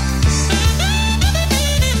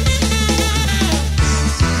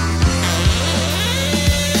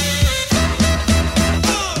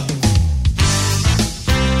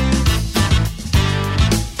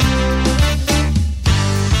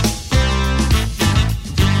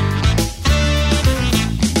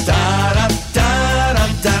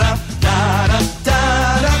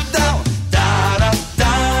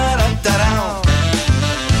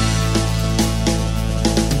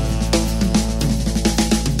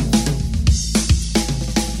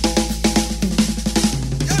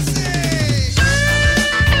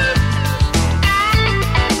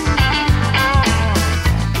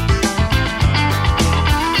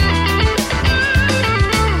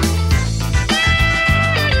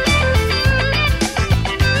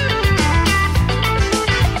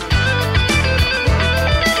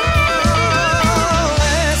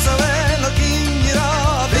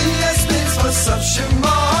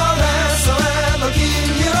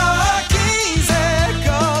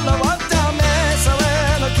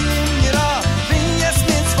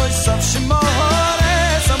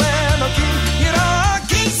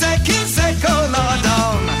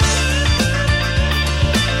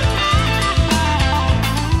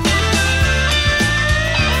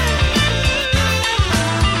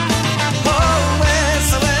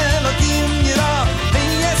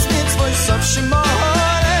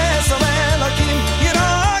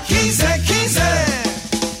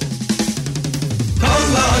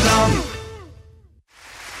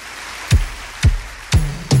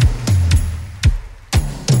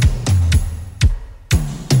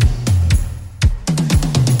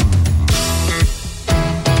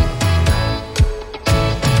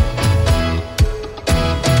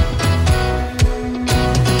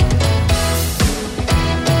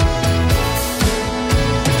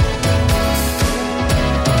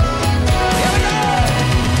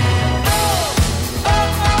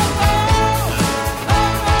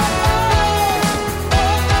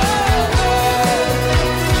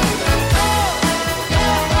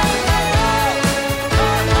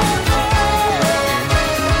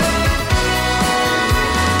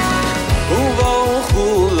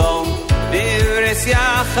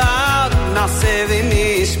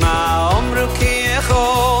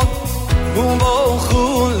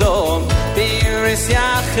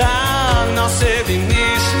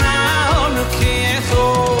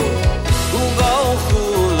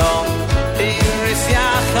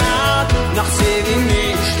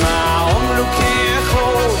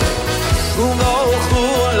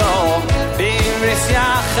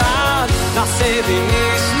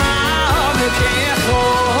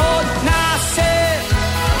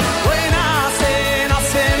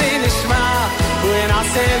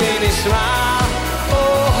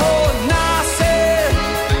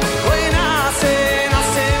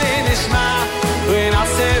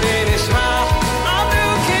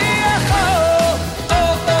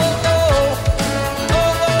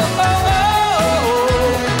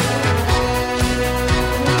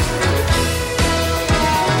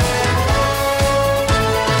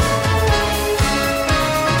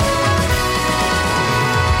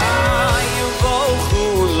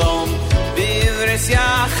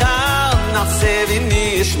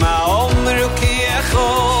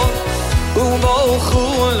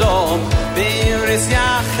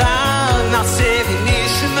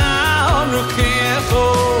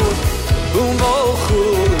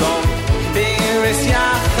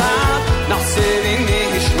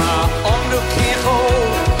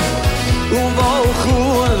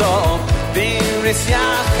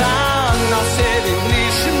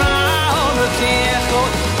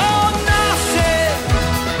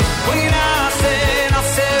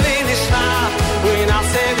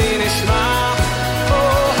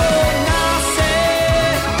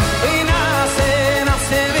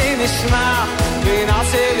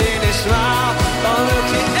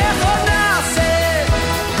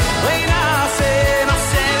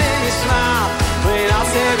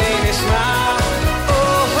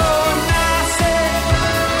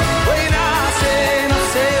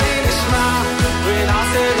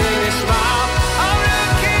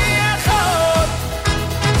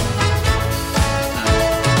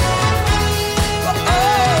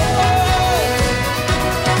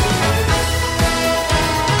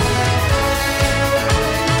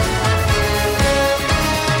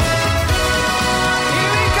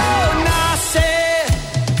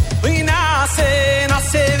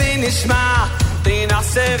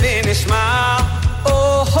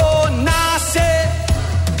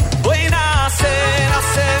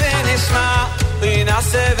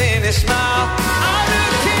נשמע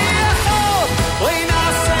ארוכי אחד אוי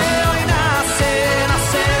נעשה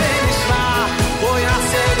נעשה לי נשמע אוי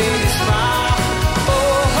נעשה לי נשמע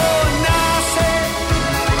נעשה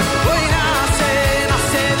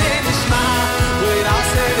לי נשמע אוי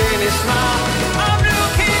נעשה לי נשמע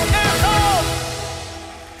ארוכי אחד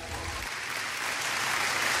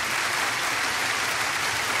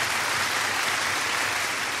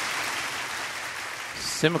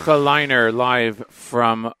Simcha Leiner live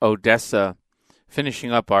from Odessa,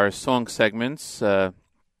 finishing up our song segments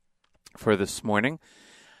for this morning.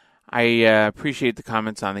 I appreciate the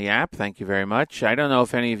comments on the app. Thank you very much. I don't know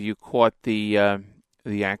if any of you caught the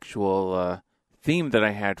actual theme that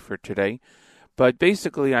I had for today, but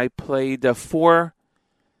basically I played four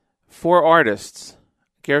artists: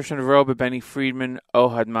 Gershon Roba, Benny Friedman,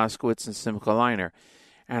 Ohad Moskowitz, and Simcha Leiner,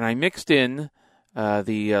 and I mixed in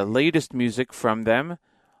the latest music from them,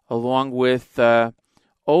 along with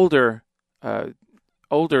older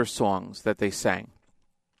songs that they sang.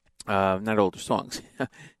 Not older songs.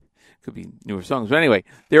 Could be newer songs. But anyway,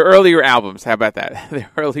 their earlier albums. How about that?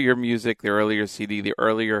 Their earlier music, their earlier CD, their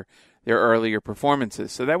earlier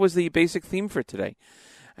performances. So that was the basic theme for today.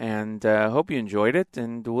 And hope you enjoyed it.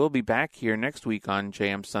 And we'll be back here next week on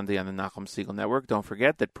JM Sunday on the Nachum Segal Network. Don't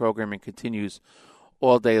forget that programming continues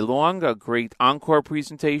all day long. Great encore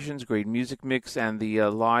presentations, great music mix, and the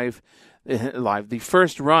the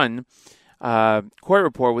first run court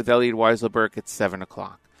report with Elliot Weisler-Burke at 7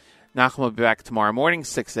 o'clock. Nachum will be back tomorrow morning,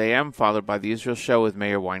 6 a.m., followed by the Israel Show with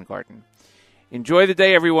Meir Weingarten. Enjoy the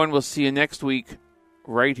day, everyone. We'll see you next week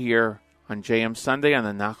right here on JM Sunday on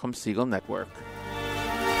the Nachum Segal Network.